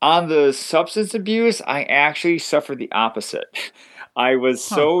the substance abuse, I actually suffered the opposite. I was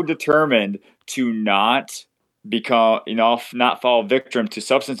so determined to not not fall victim to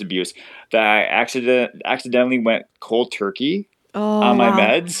substance abuse that I accidentally went cold turkey on my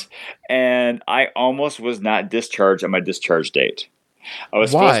meds, and I almost was not discharged on my discharge date. I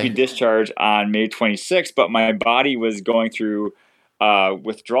was supposed to be discharged on May 26th, but my body was going through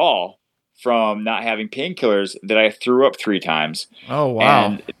withdrawal from not having painkillers that I threw up 3 times. Oh, wow.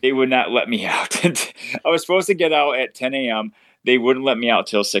 And they would not let me out. I was supposed to get out at 10 a.m. They wouldn't let me out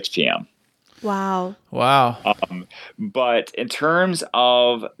till 6 p.m. Wow. But in terms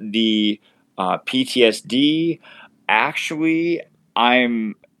of the PTSD, actually, I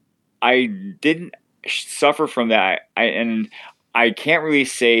didn't suffer from that. I can't really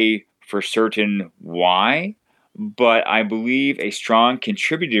say for certain why, but I believe a strong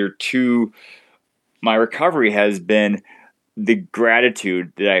contributor to my recovery has been the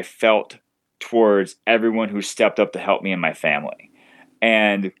gratitude that I felt towards everyone who stepped up to help me and my family.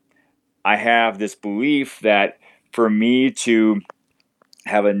 And I have this belief that for me to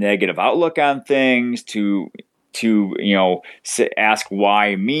have a negative outlook on things, to ask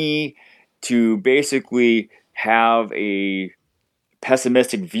why me, to basically have a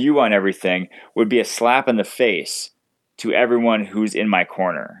pessimistic view on everything would be a slap in the face to everyone who's in my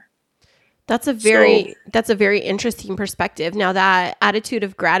corner. That's a very interesting perspective. Now, that attitude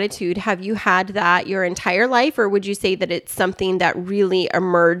of gratitude, have you had that your entire life, or would you say that it's something that really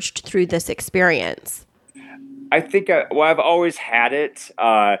emerged through this experience? I think I've always had it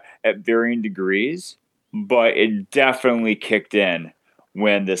at varying degrees, but it definitely kicked in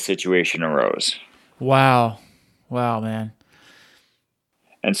when this situation arose. Wow, man.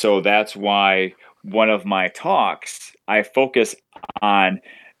 And so that's why one of my talks, I focus on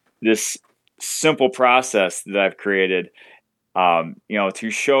this simple process that I've created,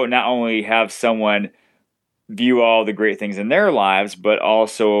 to show, not only have someone view all the great things in their lives, but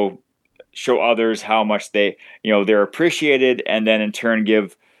also show others how much they're appreciated, and then in turn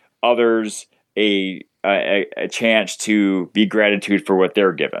give others a chance to be gratitude for what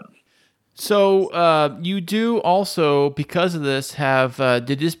they're given. So you do also, because of this,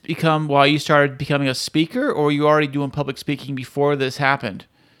 did this become while you started becoming a speaker, or were you already doing public speaking before this happened?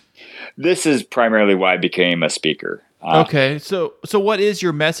 This is primarily why I became a speaker. Okay, so what is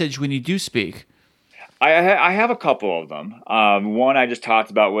your message when you do speak? I have a couple of them. One I just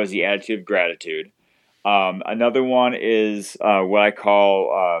talked about was the attitude of gratitude. Another one is what I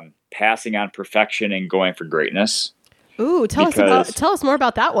call passing on perfection and going for greatness. Ooh, tell us more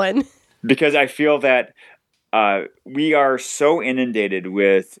about that one. Because I feel that we are so inundated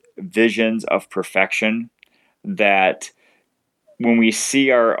with visions of perfection that when we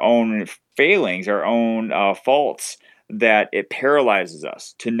see our own failings, our own faults, that it paralyzes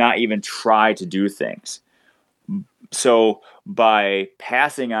us to not even try to do things. So by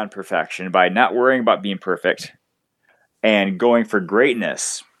passing on perfection, by not worrying about being perfect and going for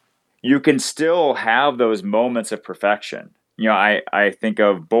greatness, you can still have those moments of perfection. I think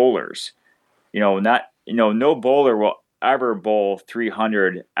of bowlers. No bowler will ever bowl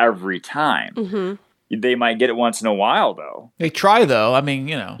 300 every time. Mm-hmm. They might get it once in a while, though. They try, though.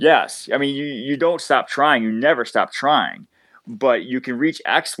 Yes. You don't stop trying. You never stop trying. But you can reach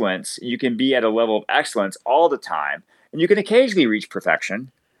excellence. You can be at a level of excellence all the time. And you can occasionally reach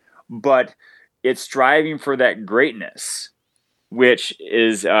perfection. But it's striving for that greatness, which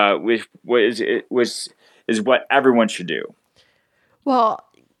is what everyone should do. Well,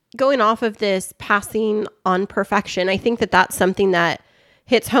 going off of this passing on perfection, I think that that's something that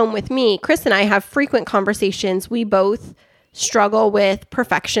hits home with me. Chris and I have frequent conversations. We both struggle with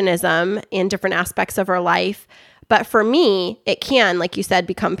perfectionism in different aspects of our life. But for me, it can, like you said,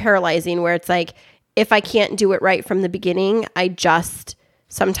 become paralyzing, where it's like, if I can't do it right from the beginning, I just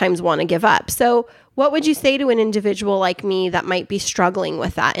sometimes want to give up. So what would you say to an individual like me that might be struggling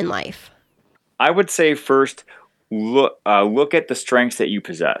with that in life? I would say first, look at the strengths that you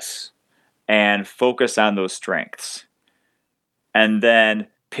possess and focus on those strengths. And then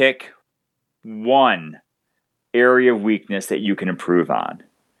pick one area of weakness that you can improve on.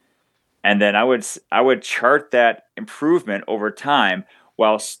 And then I would chart that improvement over time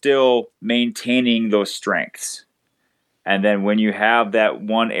while still maintaining those strengths. And then when you have that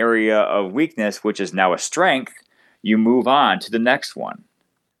one area of weakness, which is now a strength, you move on to the next one.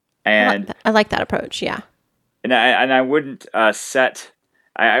 And I like that approach. Yeah. And I wouldn't set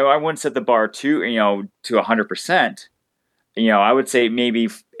the bar to 100%. I would say maybe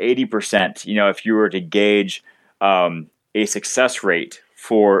 80%. If you were to gauge a success rate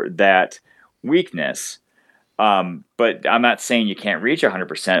for that weakness. But I'm not saying you can't reach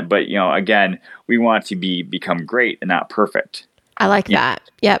 100%. But again, we want to become great and not perfect. I like that.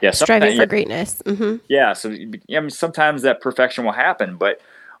 Yep. Yeah, striving for greatness. Mm-hmm. Yeah. So sometimes that perfection will happen, but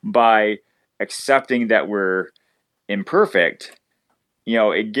by accepting that we're imperfect,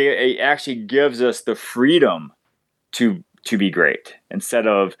 it actually gives us the freedom to be great instead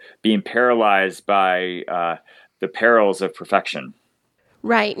of being paralyzed by the perils of perfection.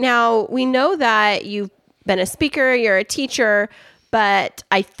 Right. Now, we know that you've been a speaker, you're a teacher, but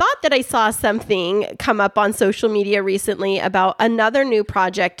I thought that I saw something come up on social media recently about another new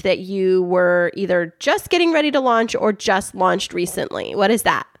project that you were either just getting ready to launch or just launched recently. What is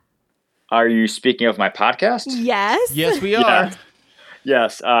that? Are you speaking of my podcast? Yes. Yes, we are.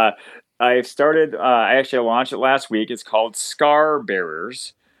 Yes. I started, I actually launched it last week. It's called Scar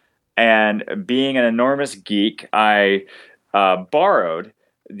Bearers. And being an enormous geek, I borrowed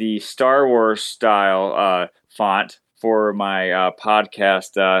the Star Wars style font for my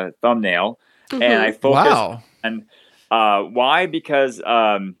podcast thumbnail. Mm-hmm. And I focused on why? Because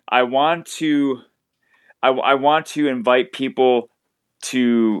I want to invite people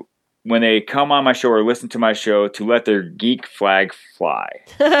to, when they come on my show or listen to my show, to let their geek flag fly.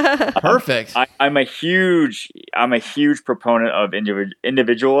 Perfect. I'm a huge proponent of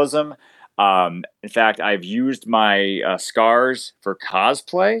individualism. In fact, I've used my scars for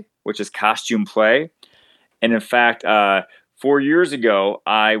cosplay, which is costume play. And in fact, 4 years ago,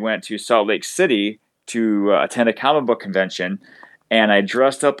 I went to Salt Lake City to attend a comic book convention, and I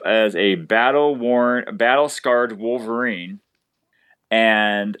dressed up as a battle-scarred Wolverine.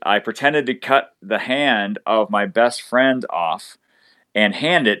 And I pretended to cut the hand of my best friend off and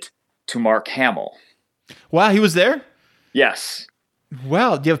hand it to Mark Hamill. Wow, he was there? Yes.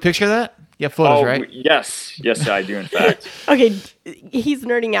 Wow, do you have a picture of that? You have photos, right? Yes, I do, in fact. Okay, he's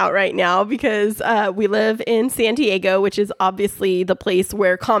nerding out right now because we live in San Diego, which is obviously the place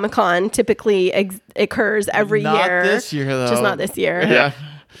where Comic-Con typically occurs every year. Not this year, though. Just not this year. Yeah.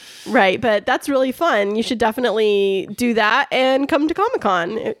 Right, but that's really fun. You should definitely do that and come to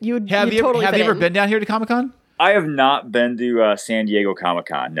Comic-Con. Have you ever been down here to Comic-Con? I have not been to San Diego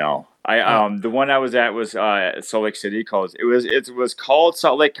Comic-Con. No, the one I was at was Salt Lake City. It was called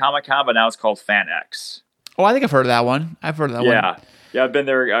Salt Lake Comic-Con, but now it's called FanX. Oh, I think I've heard of that one. Yeah, I've been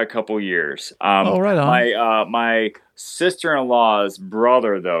there a couple years. Right on. My sister-in-law's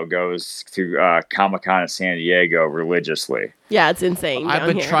brother, though, goes to Comic-Con in San Diego religiously. Yeah, it's insane. I've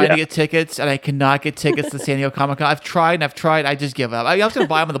been trying to get tickets, and I cannot get tickets to San Diego Comic-Con. I've tried. I just give up. I was going to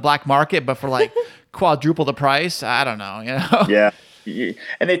buy them on the black market, but for like quadruple the price, I don't know. Yeah,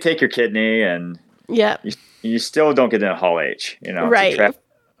 and they take your kidney, and you still don't get in Hall H. Right.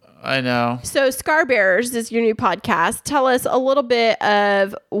 I know. So Scar Bearers is your new podcast. Tell us a little bit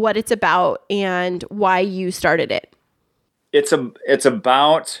of what it's about and why you started it. It's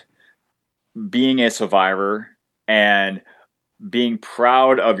about being a survivor and being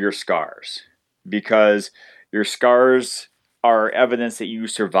proud of your scars, because your scars are evidence that you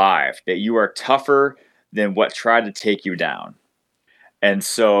survived, that you are tougher than what tried to take you down. And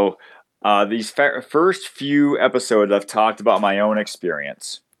so these first few episodes, I've talked about my own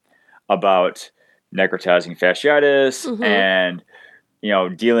experience about necrotizing fasciitis, mm-hmm. and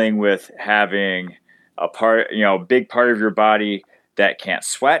dealing with having a big part of your body that can't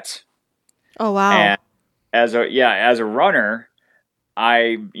sweat. Oh wow! And as a runner,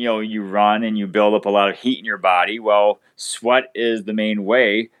 you run and you build up a lot of heat in your body. Well, sweat is the main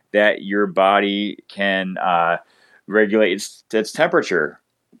way that your body can regulate its temperature.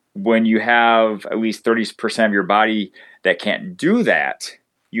 When you have at least 30% of your body that can't do that,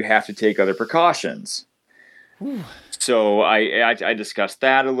 you have to take other precautions. Ooh. So I discussed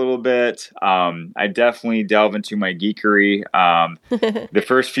that a little bit. I definitely delve into my geekery. The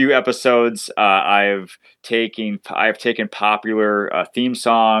first few episodes, I've taken popular theme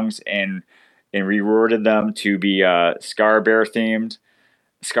songs and reworded them to be Scar Bearer themed,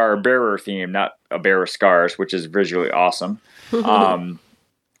 not a bear of scars, which is visually awesome.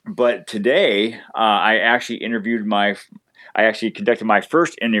 But today, I actually conducted my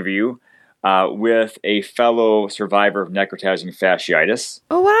first interview with a fellow survivor of necrotizing fasciitis.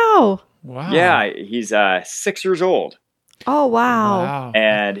 Oh, wow. Wow. Yeah, he's 6 years old. Oh, wow. Wow.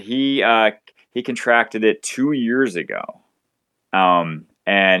 and he contracted it 2 years ago.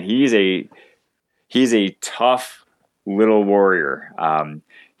 And he's a tough little warrior.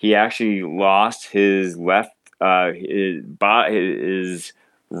 He actually lost his his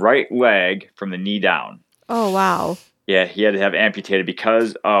right leg from the knee down. Oh, wow. Yeah, he had to have amputated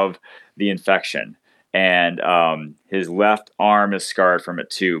because of the infection. And his left arm is scarred from it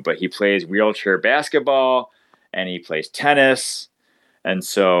too. But he plays wheelchair basketball and he plays tennis. And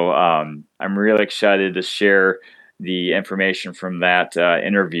so I'm really excited to share the information from that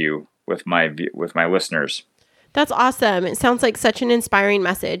interview with my listeners. That's awesome. It sounds like such an inspiring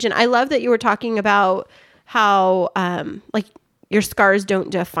message. And I love that you were talking about how like your scars don't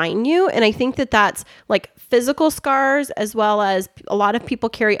define you. And I think that that's like physical scars, as well as a lot of people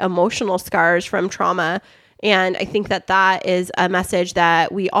carry emotional scars from trauma. And I think that that is a message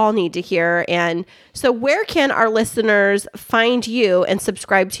that we all need to hear. And so where can our listeners find you and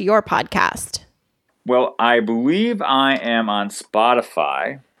subscribe to your podcast? Well, I believe I am on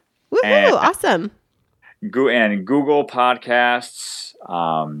Spotify. Woohoo! Awesome. And Google Podcasts.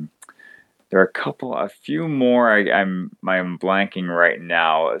 There are a few more. I'm blanking right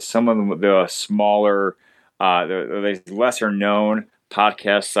now. Some of them, the smaller, the lesser known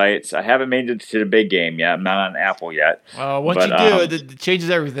podcast sites. I haven't made it to the big game yet. I'm not on Apple yet. Once you do, it changes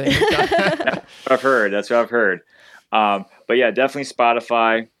everything. I've heard. That's what I've heard. But yeah, definitely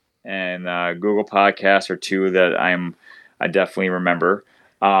Spotify and Google Podcasts are two that I definitely remember.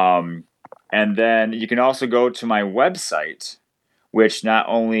 And then you can also go to my website, which not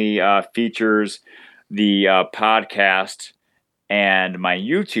only features the podcast and my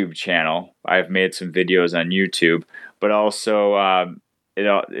YouTube channel. I've made some videos on YouTube, but also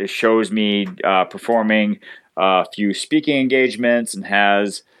it shows me performing a few speaking engagements and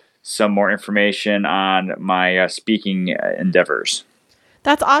has some more information on my speaking endeavors.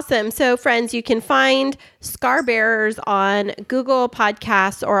 That's awesome. So, friends, you can find Scar Bearers on Google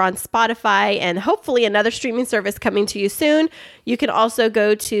Podcasts or on Spotify, and hopefully another streaming service coming to you soon. You can also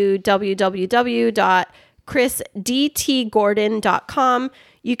go to www.chrisdtgordon.com.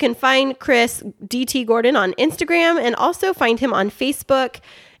 You can find Chris DT Gordon on Instagram and also find him on Facebook.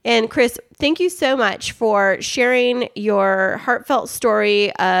 And Chris, thank you so much for sharing your heartfelt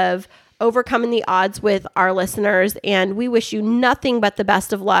story of overcoming the odds with our listeners. And we wish you nothing but the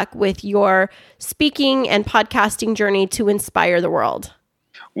best of luck with your speaking and podcasting journey to inspire the world.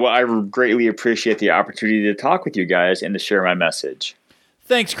 Well, I greatly appreciate the opportunity to talk with you guys and to share my message.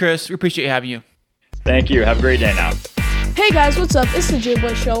 Thanks, Chris. We appreciate having you. Thank you. Have a great day now. Hey guys, what's up? It's the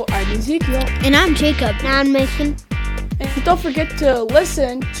J-Boy Show. I'm Ezekiel. And I'm Jacob. And I'm Mason. And don't forget to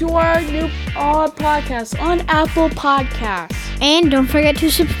listen to our new podcast on Apple Podcasts. And don't forget to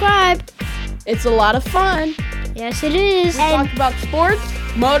subscribe. It's a lot of fun. Yes, it is. We talk about sports,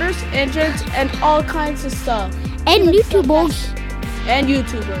 motors, engines, and all kinds of stuff. And YouTubers. And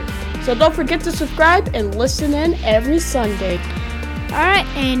YouTubers. So don't forget to subscribe and listen in every Sunday. All right,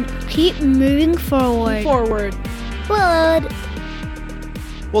 and keep moving forward. Forward.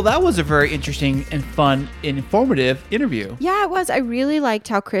 Well, that was a very interesting and fun and informative interview. Yeah, it was. I really liked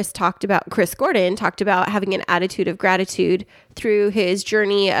how Chris Gordon talked about having an attitude of gratitude through his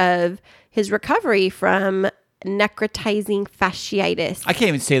journey of his recovery from necrotizing fasciitis. I can't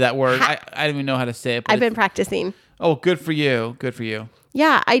even say that word. I don't even know how to say it. I've been practicing. Oh, good for you. Good for you.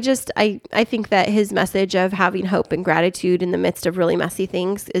 Yeah, I think that his message of having hope and gratitude in the midst of really messy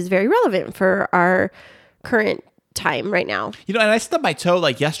things is very relevant for our current time right now. You know, and I stubbed my toe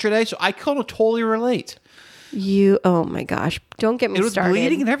like yesterday, so I kind of totally relate. Oh my gosh, don't get me started. It was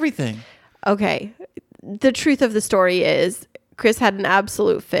bleeding and everything. Okay, the truth of the story is Chris had an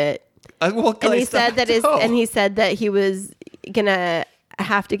absolute fit. And he said that he was gonna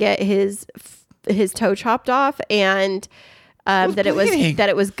have to get his toe chopped off, and that it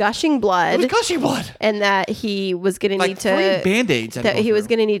was gushing blood. It was gushing blood, and that he was gonna need to Band-Aids. That he was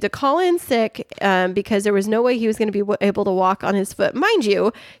gonna need to call in sick because there was no way he was gonna be able to walk on his foot. Mind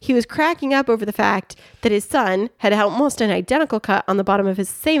you, he was cracking up over the fact that his son had almost an identical cut on the bottom of his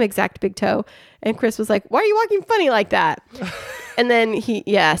same exact big toe, and Chris was like, "Why are you walking funny like that?" And then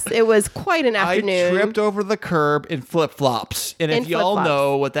it was quite an afternoon. I tripped over the curb in flip-flops. And if y'all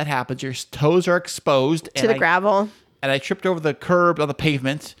know what that happens, your toes are exposed. To the gravel. And I tripped over the curb on the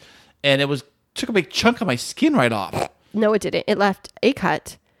pavement, and took a big chunk of my skin right off. No, it didn't. It left a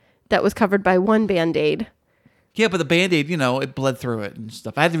cut that was covered by one Band-Aid. Yeah, but the Band-Aid, it bled through it and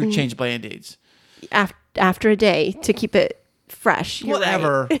stuff. I had to change Band-Aids. After a day to keep it fresh.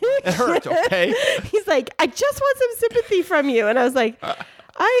 Whatever. Right. It hurt, okay? He's like, I just want some sympathy from you. And I was like,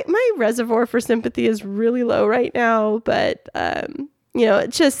 my reservoir for sympathy is really low right now, but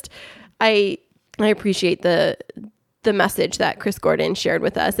it's just I appreciate the message that Chris Gordon shared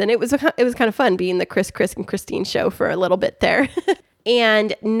with us, and it was kind of fun being the Chris, and Christine show for a little bit there.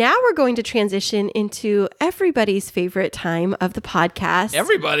 And now we're going to transition into everybody's favorite time of the podcast.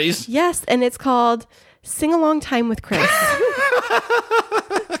 Everybody's? Yes, and it's called Sing Along Time with Chris.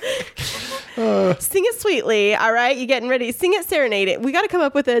 Sing it sweetly, all right? You getting ready? Sing it, serenade it. We got to come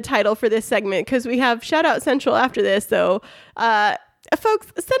up with a title for this segment because we have Shout Out Central after this. So, folks,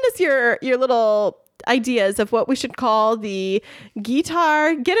 send us your little ideas of what we should call the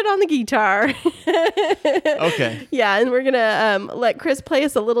guitar. Get it on the guitar. Okay. Yeah, and we're gonna let Chris play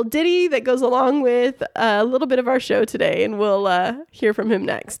us a little ditty that goes along with a little bit of our show today, and we'll hear from him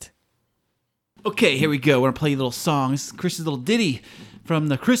next. Okay, here we go. We're going to play a little song. This is Chris's little ditty from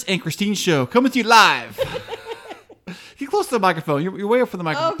the Chris and Christine show, coming to you live. Get close to the microphone. You're way up from the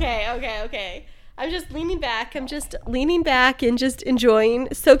microphone. Okay. I'm just leaning back. and just enjoying,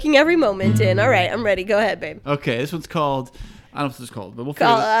 soaking every moment in. All right, I'm ready. Go ahead, babe. Okay, this one's called, I don't know what this is called, but we'll figure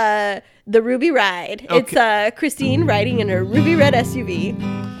it out. The Ruby Ride. Okay. It's Christine riding in her ruby red SUV.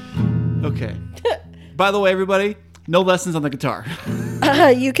 Okay. By the way, everybody, no lessons on the guitar.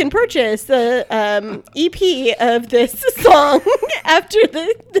 You can purchase the EP of this song after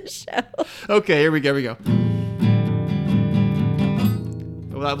the show. Okay, here we go.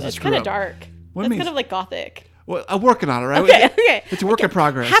 Well, that was It's a kind screw of up. dark. What It's means- kind of like gothic. Well, I'm working on it, right? Okay. It's a work in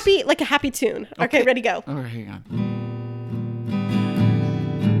progress. Happy, like a happy tune. Okay, ready, go. All right, hang on.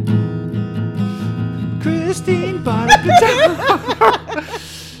 Christine bought a guitar.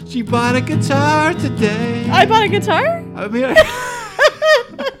 She bought a guitar today. I bought a guitar? I mean,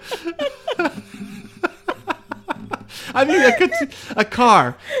 a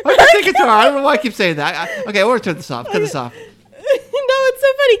car. I can say guitar. I don't know why I keep saying that. Okay, we'll turn this off. Cut this off. No, it's so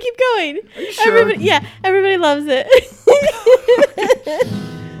funny. Keep going. Are you sure? Everybody loves it.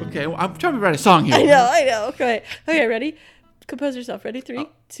 Okay, well, I'm trying to write a song here. I know. Okay, ready? Compose yourself. Ready? 3,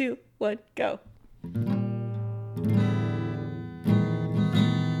 2, 1, go.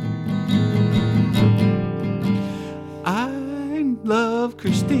 I love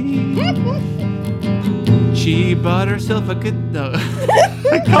Christine. She bought herself a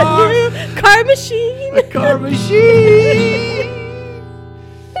Car machine. A car machine.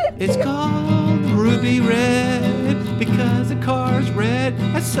 It's called Ruby Red because the car's red.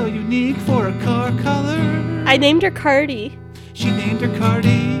 That's so unique for a car color. I named her Cardi She named her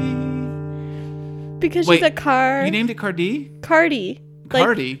Cardi. because Wait, she's a car. You named it Cardi? Cardi.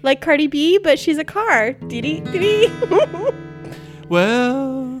 Cardi? Like Cardi B, but she's a car. Dee-dee.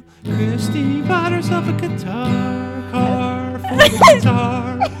 Well, Christy bought herself a guitar. Car for the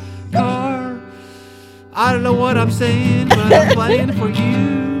guitar. Car. I don't know what I'm saying, but I'm playing for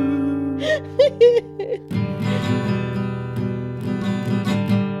you.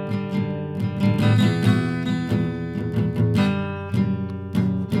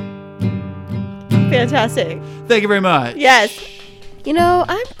 Fantastic. Thank you very much. Yes. You know,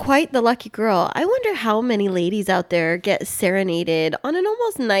 I'm quite the lucky girl. I wonder how many ladies out there get serenaded on an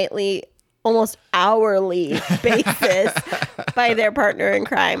almost nightly, almost hourly basis by their partner in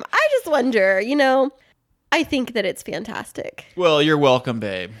crime. I just wonder, I think that it's fantastic. Well, you're welcome,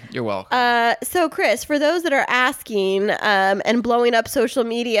 babe. You're welcome. So, Chris, for those that are asking and blowing up social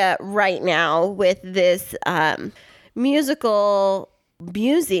media right now with this musical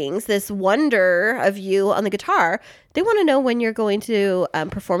musings, this wonder of you on the guitar, they want to know when you're going to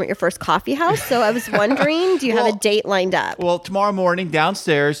perform at your first coffee house. So I was wondering, do you have a date lined up? Well, tomorrow morning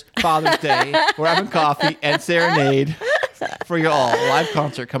downstairs, Father's Day, we're having coffee and serenade for you all. Live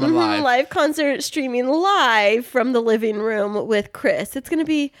concert coming live. Live concert streaming live from the living room with Chris. It's going to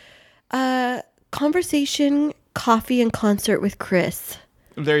be conversation, coffee, and concert with Chris.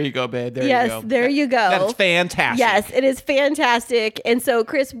 There you go, babe. There you go. Yes, there you go. That's fantastic. Yes, it is fantastic. And so,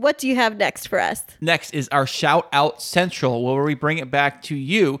 Chris, what do you have next for us? Next is our Shout Out Central, where we bring it back to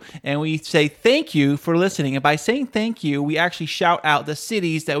you and we say thank you for listening. And by saying thank you, we actually shout out the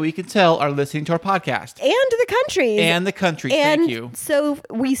cities that we can tell are listening to our podcast. And the countries. And the country. And Thank you. So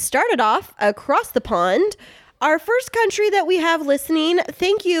we started off across the pond. Our first country that we have listening,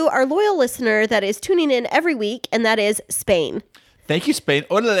 thank you, our loyal listener that is tuning in every week, and that is Spain. Thank you, Spain.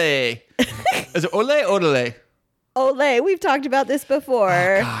 Olé. Is it ole? Olé. Ole, we've talked about this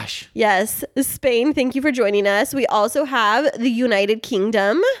before. Oh, gosh. Yes, Spain, thank you for joining us. We also have the United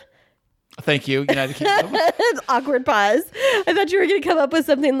Kingdom. Thank you, United Kingdom. Awkward pause. I thought you were going to come up with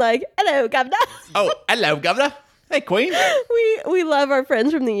something like, hello, governor. Oh, hello, governor. Hey, Queen. We love our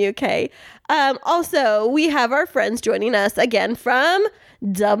friends from the UK. Also, we have our friends joining us again from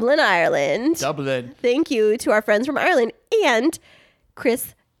Dublin, Ireland. Dublin. Thank you to our friends from Ireland. And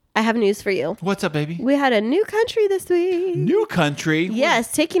Chris, I have news for you. What's up, baby? We had a new country this week. New country.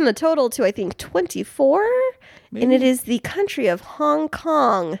 Yes, taking the total to, I think, 24. Maybe. And it is the country of Hong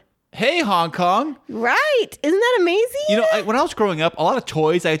Kong. Hey, Hong Kong. Right. Isn't that amazing? You know, when I was growing up, a lot of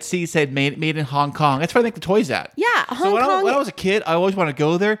toys I'd see said made in Hong Kong. That's where I make the toys at. Yeah, So Hong when Kong. I was a kid, I always wanted to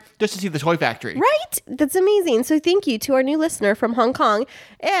go there just to see the toy factory. Right? That's amazing. So thank you to our new listener from Hong Kong,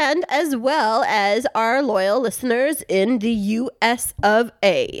 and as well as our loyal listeners in the US of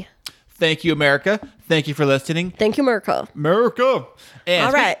A. Thank you, America. Thank you for listening. Thank you, Mirko. America. And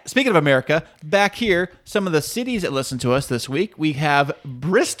All right. Speaking of America, back here, some of the cities that listen to us this week, we have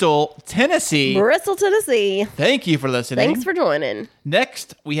Bristol, Tennessee. Bristol, Tennessee. Thank you for listening. Thanks for joining.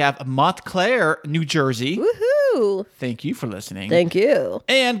 Next, we have Montclair, New Jersey. Woohoo. Thank you for listening. Thank you.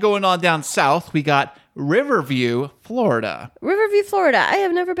 And going on down south, we got Riverview, Florida. Riverview, Florida. I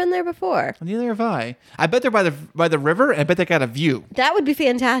have never been there before. Neither have I. I bet they're by the river, and I bet they got a view. That would be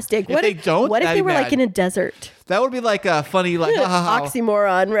fantastic. If they don't, what if I'd they be were like mad. in a desert? That would be like a funny, like, ha, ha, ha.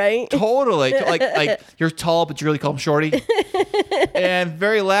 Oxymoron, right? Totally. Like you're tall, but you really call him shorty. And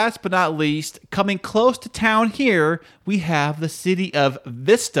very last but not least, coming close to town here, we have the city of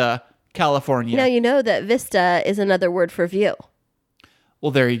Vista, California. Now you know that Vista is another word for view.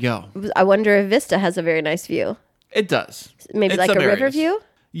 Well, there you go. I wonder if Vista has a very nice view. It does. Maybe In like a some river areas. view?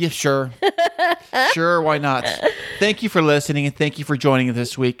 Yeah, sure. Sure, why not? Thank you for listening, and thank you for joining us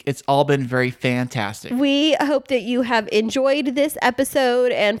this week. It's all been very fantastic. We hope that you have enjoyed this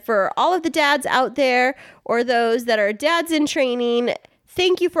episode. And for all of the dads out there or those that are dads in training,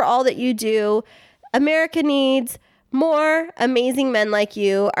 thank you for all that you do. America needs more amazing men like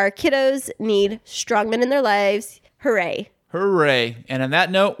you. Our kiddos need strong men in their lives. Hooray. Hooray. And on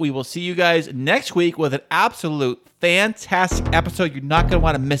that note, we will see you guys next week with an absolute fantastic episode. You're not going to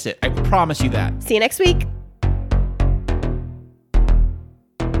want to miss it. I promise you that. See you next week.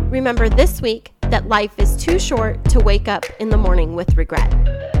 Remember this week that life is too short to wake up in the morning with regret.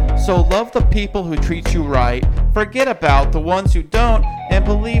 So love the people who treat you right, forget about the ones who don't, and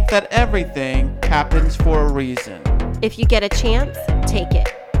believe that everything happens for a reason. If you get a chance, take it.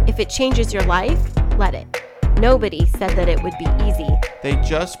 If it changes your life, let it. Nobody said that it would be easy. They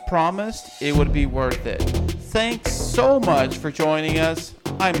just promised it would be worth it. Thanks so much for joining us.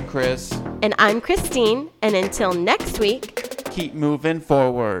 I'm Chris. And I'm Christine, and until next week, Keep moving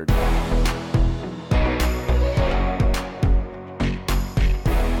forward.